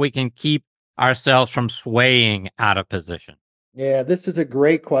 and how we can keep ourselves from swaying out of position. Yeah, this is a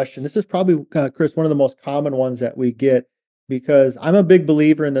great question. This is probably, Chris, one of the most common ones that we get, because I'm a big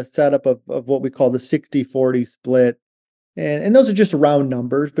believer in the setup of what we call the 60-40 split. And those are just round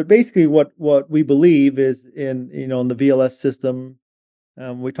numbers, but basically what we believe is in the VLS system,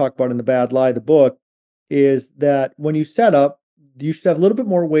 we talk about in The Bad Lie, the book, is that when you set up, you should have a little bit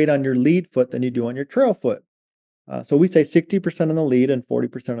more weight on your lead foot than you do on your trail foot. So we say 60% on the lead and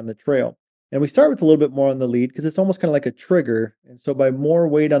 40% on the trail. And we start with a little bit more on the lead because it's almost kind of like a trigger. And so by more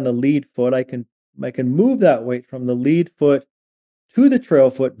weight on the lead foot, I can move that weight from the lead foot to the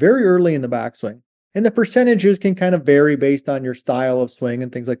trail foot very early in the backswing. And the percentages can kind of vary based on your style of swing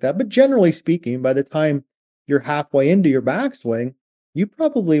and things like that. But generally speaking, by the time you're halfway into your backswing, you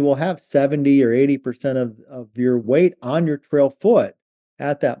probably will have 70 or 80% of your weight on your trail foot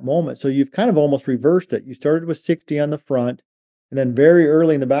at that moment. So you've kind of almost reversed it. You started with 60 on the front, and then very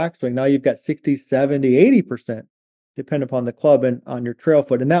early in the backswing, now you've got 60, 70, 80%, depending upon the club and on your trail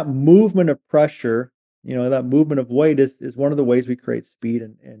foot. And that movement of pressure, that movement of weight is one of the ways we create speed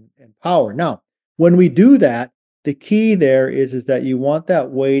and power. Now, when we do that, the key there is that you want that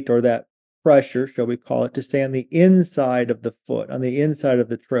weight or that pressure, shall we call it, to stay on the inside of the foot, on the inside of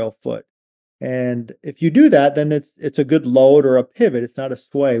the trail foot. And if you do that, then it's a good load or a pivot. It's not a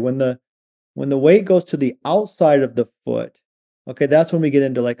sway. When the weight goes to the outside of the foot, okay, that's when we get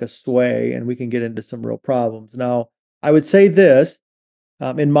into like a sway and we can get into some real problems. Now, I would say this,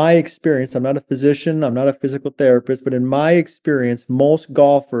 in my experience, I'm not a physician, I'm not a physical therapist, but in my experience, most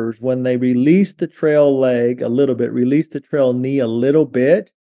golfers, when they release the trail leg a little bit, release the trail knee a little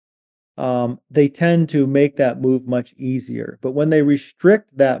bit, they tend to make that move much easier. But when they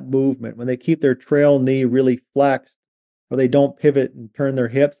restrict that movement, when they keep their trail knee really flexed, or they don't pivot and turn their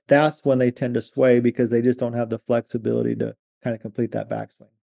hips, that's when they tend to sway because they just don't have the flexibility to kind of complete that backswing.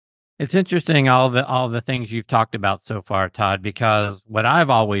 It's interesting, all the things you've talked about so far, Todd, because what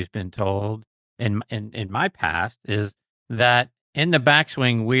I've always been told in my past is that in the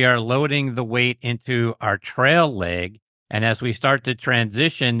backswing, we are loading the weight into our trail leg. And as we start to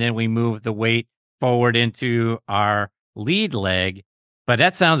transition, then we move the weight forward into our lead leg. But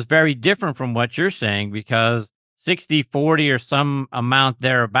that sounds very different from what you're saying, because 60-40 or some amount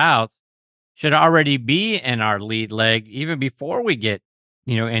thereabouts should already be in our lead leg even before we get,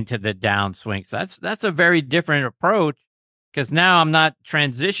 into the downswing. So that's a very different approach, because now I'm not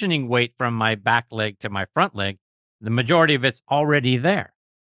transitioning weight from my back leg to my front leg. The majority of it's already there.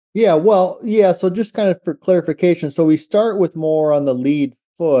 Yeah, well, yeah. So just kind of for clarification, so we start with more on the lead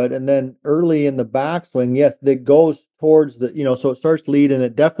foot, and then early in the backswing, yes, that goes towards the, so it starts lead and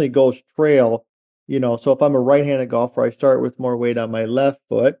it definitely goes trail, So if I'm a right-handed golfer, I start with more weight on my left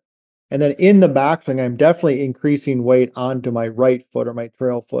foot, and then in the backswing, I'm definitely increasing weight onto my right foot or my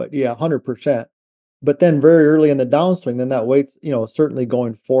trail foot. Yeah, 100%. But then very early in the downswing, then that weight's, certainly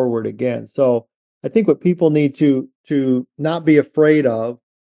going forward again. So I think what people need to not be afraid of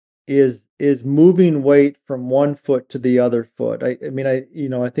is moving weight from one foot to the other foot. I mean,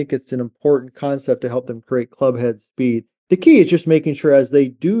 I think it's an important concept to help them create club head speed. The key is just making sure as they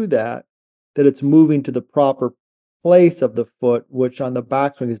do that it's moving to the proper place of the foot, which on the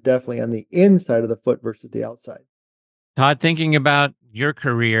backswing is definitely on the inside of the foot versus the outside. Todd, thinking about your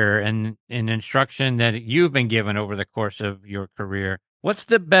career and instruction that you've been given over the course of your career, what's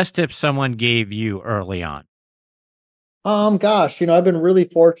the best tip someone gave you early on? Gosh, I've been really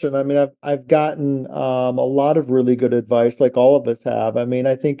fortunate. I mean, I've gotten a lot of really good advice, like all of us have. I mean,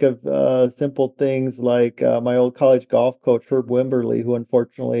 I think of simple things like my old college golf coach, Herb Wimberly, who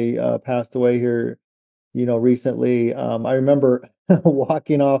unfortunately passed away here, recently. I remember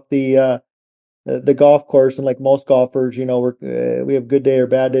walking off the golf course, and like most golfers, we have good day or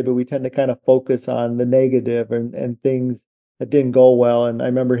bad day, but we tend to kind of focus on the negative and things that didn't go well. And I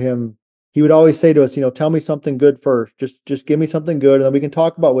remember he would always say to us, tell me something good first. Just give me something good, and then we can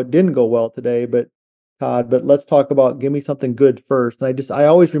talk about what didn't go well today. But Todd, let's talk about give me something good first. And I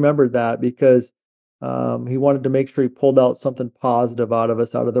always remembered that because he wanted to make sure he pulled out something positive out of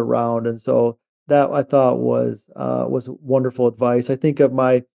us out of the round. And so that I thought was wonderful advice. I think of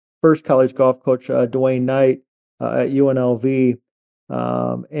my first college golf coach, Dwayne Knight, at UNLV,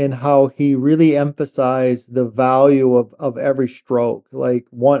 and how he really emphasized the value of every stroke, like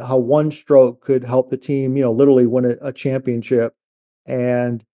how one stroke could help the team, literally win a championship.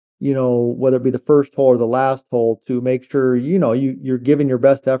 And, whether it be the first hole or the last hole, to make sure, you're giving your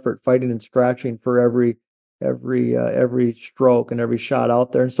best effort, fighting and scratching for every stroke and every shot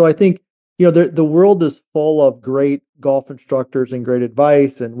out there. And so I think, the world is full of great golf instructors and great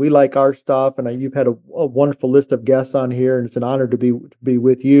advice, and we like our stuff. And you've had a wonderful list of guests on here, and it's an honor to be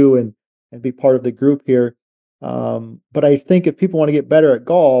with you and be part of the group here. But I think if people want to get better at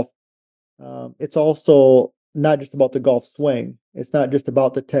golf, it's also not just about the golf swing. It's not just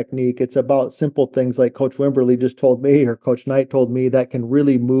about the technique. It's about simple things like Coach Wimberly just told me, or Coach Knight told me, that can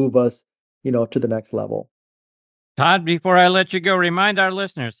really move us, to the next level. Todd, before I let you go, remind our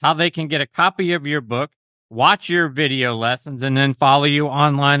listeners how they can get a copy of your book, watch your video lessons, and then follow you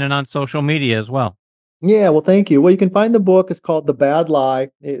online and on social media as well. Yeah, well, thank you. Well, you can find the book. It's called The Bad Lie.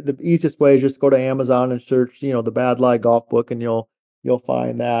 The easiest way is just go to Amazon and search, The Bad Lie Golf Book, and you'll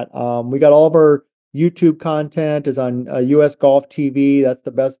find that. We got all of our YouTube content is on US Golf TV. That's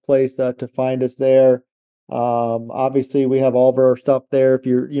the best place to find us there. Obviously, we have all of our stuff there. If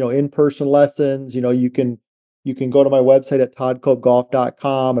you're, in-person lessons, you can go to my website at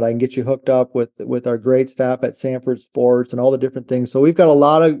toddkolbgolf.com, and I can get you hooked up with our great staff at Sanford Sports and all the different things. So we've got a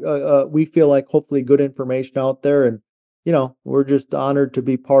lot of, we feel like, hopefully good information out there. And, we're just honored to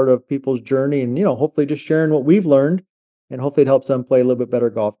be part of people's journey and, hopefully just sharing what we've learned, and hopefully it helps them play a little bit better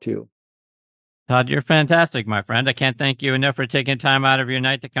golf too. Todd, you're fantastic, my friend. I can't thank you enough for taking time out of your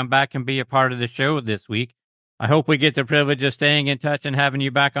night to come back and be a part of the show this week. I hope we get the privilege of staying in touch and having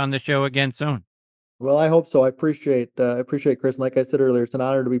you back on the show again soon. Well, I hope so. I appreciate Chris. And like I said earlier, it's an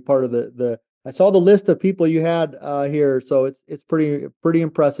honor to be part of I saw the list of people you had here, so it's pretty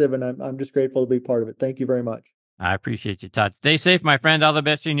impressive, and I'm just grateful to be part of it. Thank you very much. I appreciate you, Todd. Stay safe, my friend. All the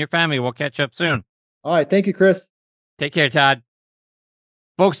best to you and your family. We'll catch up soon. All right. Thank you, Chris. Take care, Todd.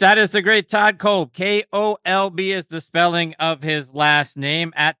 Folks, that is the great Todd Kolb. Kolb is the spelling of his last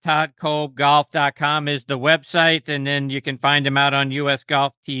name. At toddkolbgolf.com is the website, and then you can find him out on US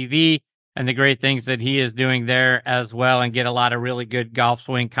Golf TV and the great things that he is doing there as well, and get a lot of really good golf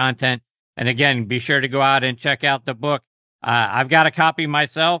swing content. And again, be sure to go out and check out the book. I've got a copy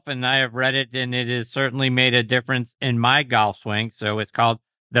myself, and I have read it, and it has certainly made a difference in my golf swing. So it's called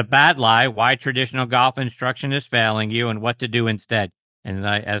The Bad Lie, Why Traditional Golf Instruction is Failing You and What to Do Instead. And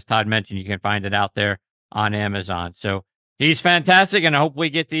as Todd mentioned, you can find it out there on Amazon. So he's fantastic, and I hope we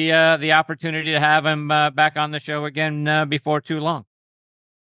get the opportunity to have him back on the show again before too long.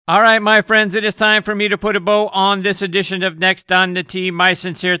 All right, my friends, it is time for me to put a bow on this edition of Next on the Tee. My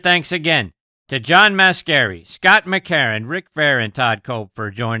sincere thanks again to John Mascari, Scott McCarron, Rick Fehr, and Todd Kolb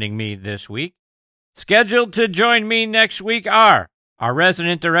for joining me this week. Scheduled to join me next week are our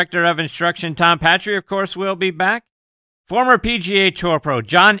resident director of instruction, Tom Patry, of course, will be back. Former PGA Tour pro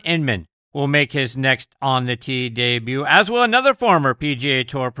John Inman will make his next On the Tee debut, as will another former PGA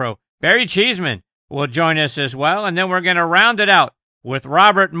Tour pro, Barry Cheeseman, will join us as well. And then we're going to round it out with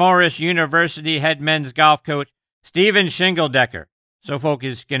Robert Morris University head men's golf coach Steven Shingeldecker. So, folks,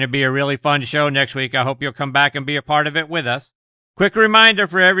 it's going to be a really fun show next week. I hope you'll come back and be a part of it with us. Quick reminder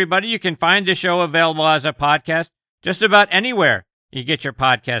for everybody, you can find the show available as a podcast just about anywhere you get your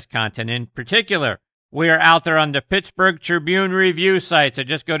podcast content. In particular, we are out there on the Pittsburgh Tribune Review site. So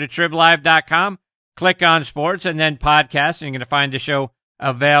just go to triblive.com, click on sports, and then podcasts, and you're going to find the show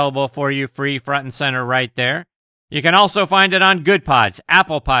available for you free front and center right there. You can also find it on Good Pods,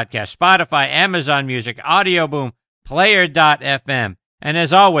 Apple Podcasts, Spotify, Amazon Music, Audio Boom, Player.fm. And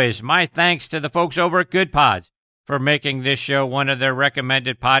as always, my thanks to the folks over at Good Pods for making this show one of their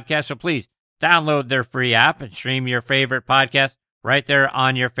recommended podcasts. So please download their free app and stream your favorite podcast right there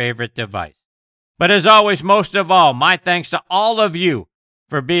on your favorite device. But as always, most of all, my thanks to all of you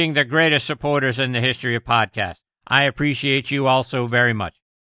for being the greatest supporters in the history of podcasts. I appreciate you all so very much.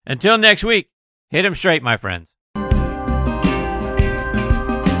 Until next week, hit 'em straight, my friends.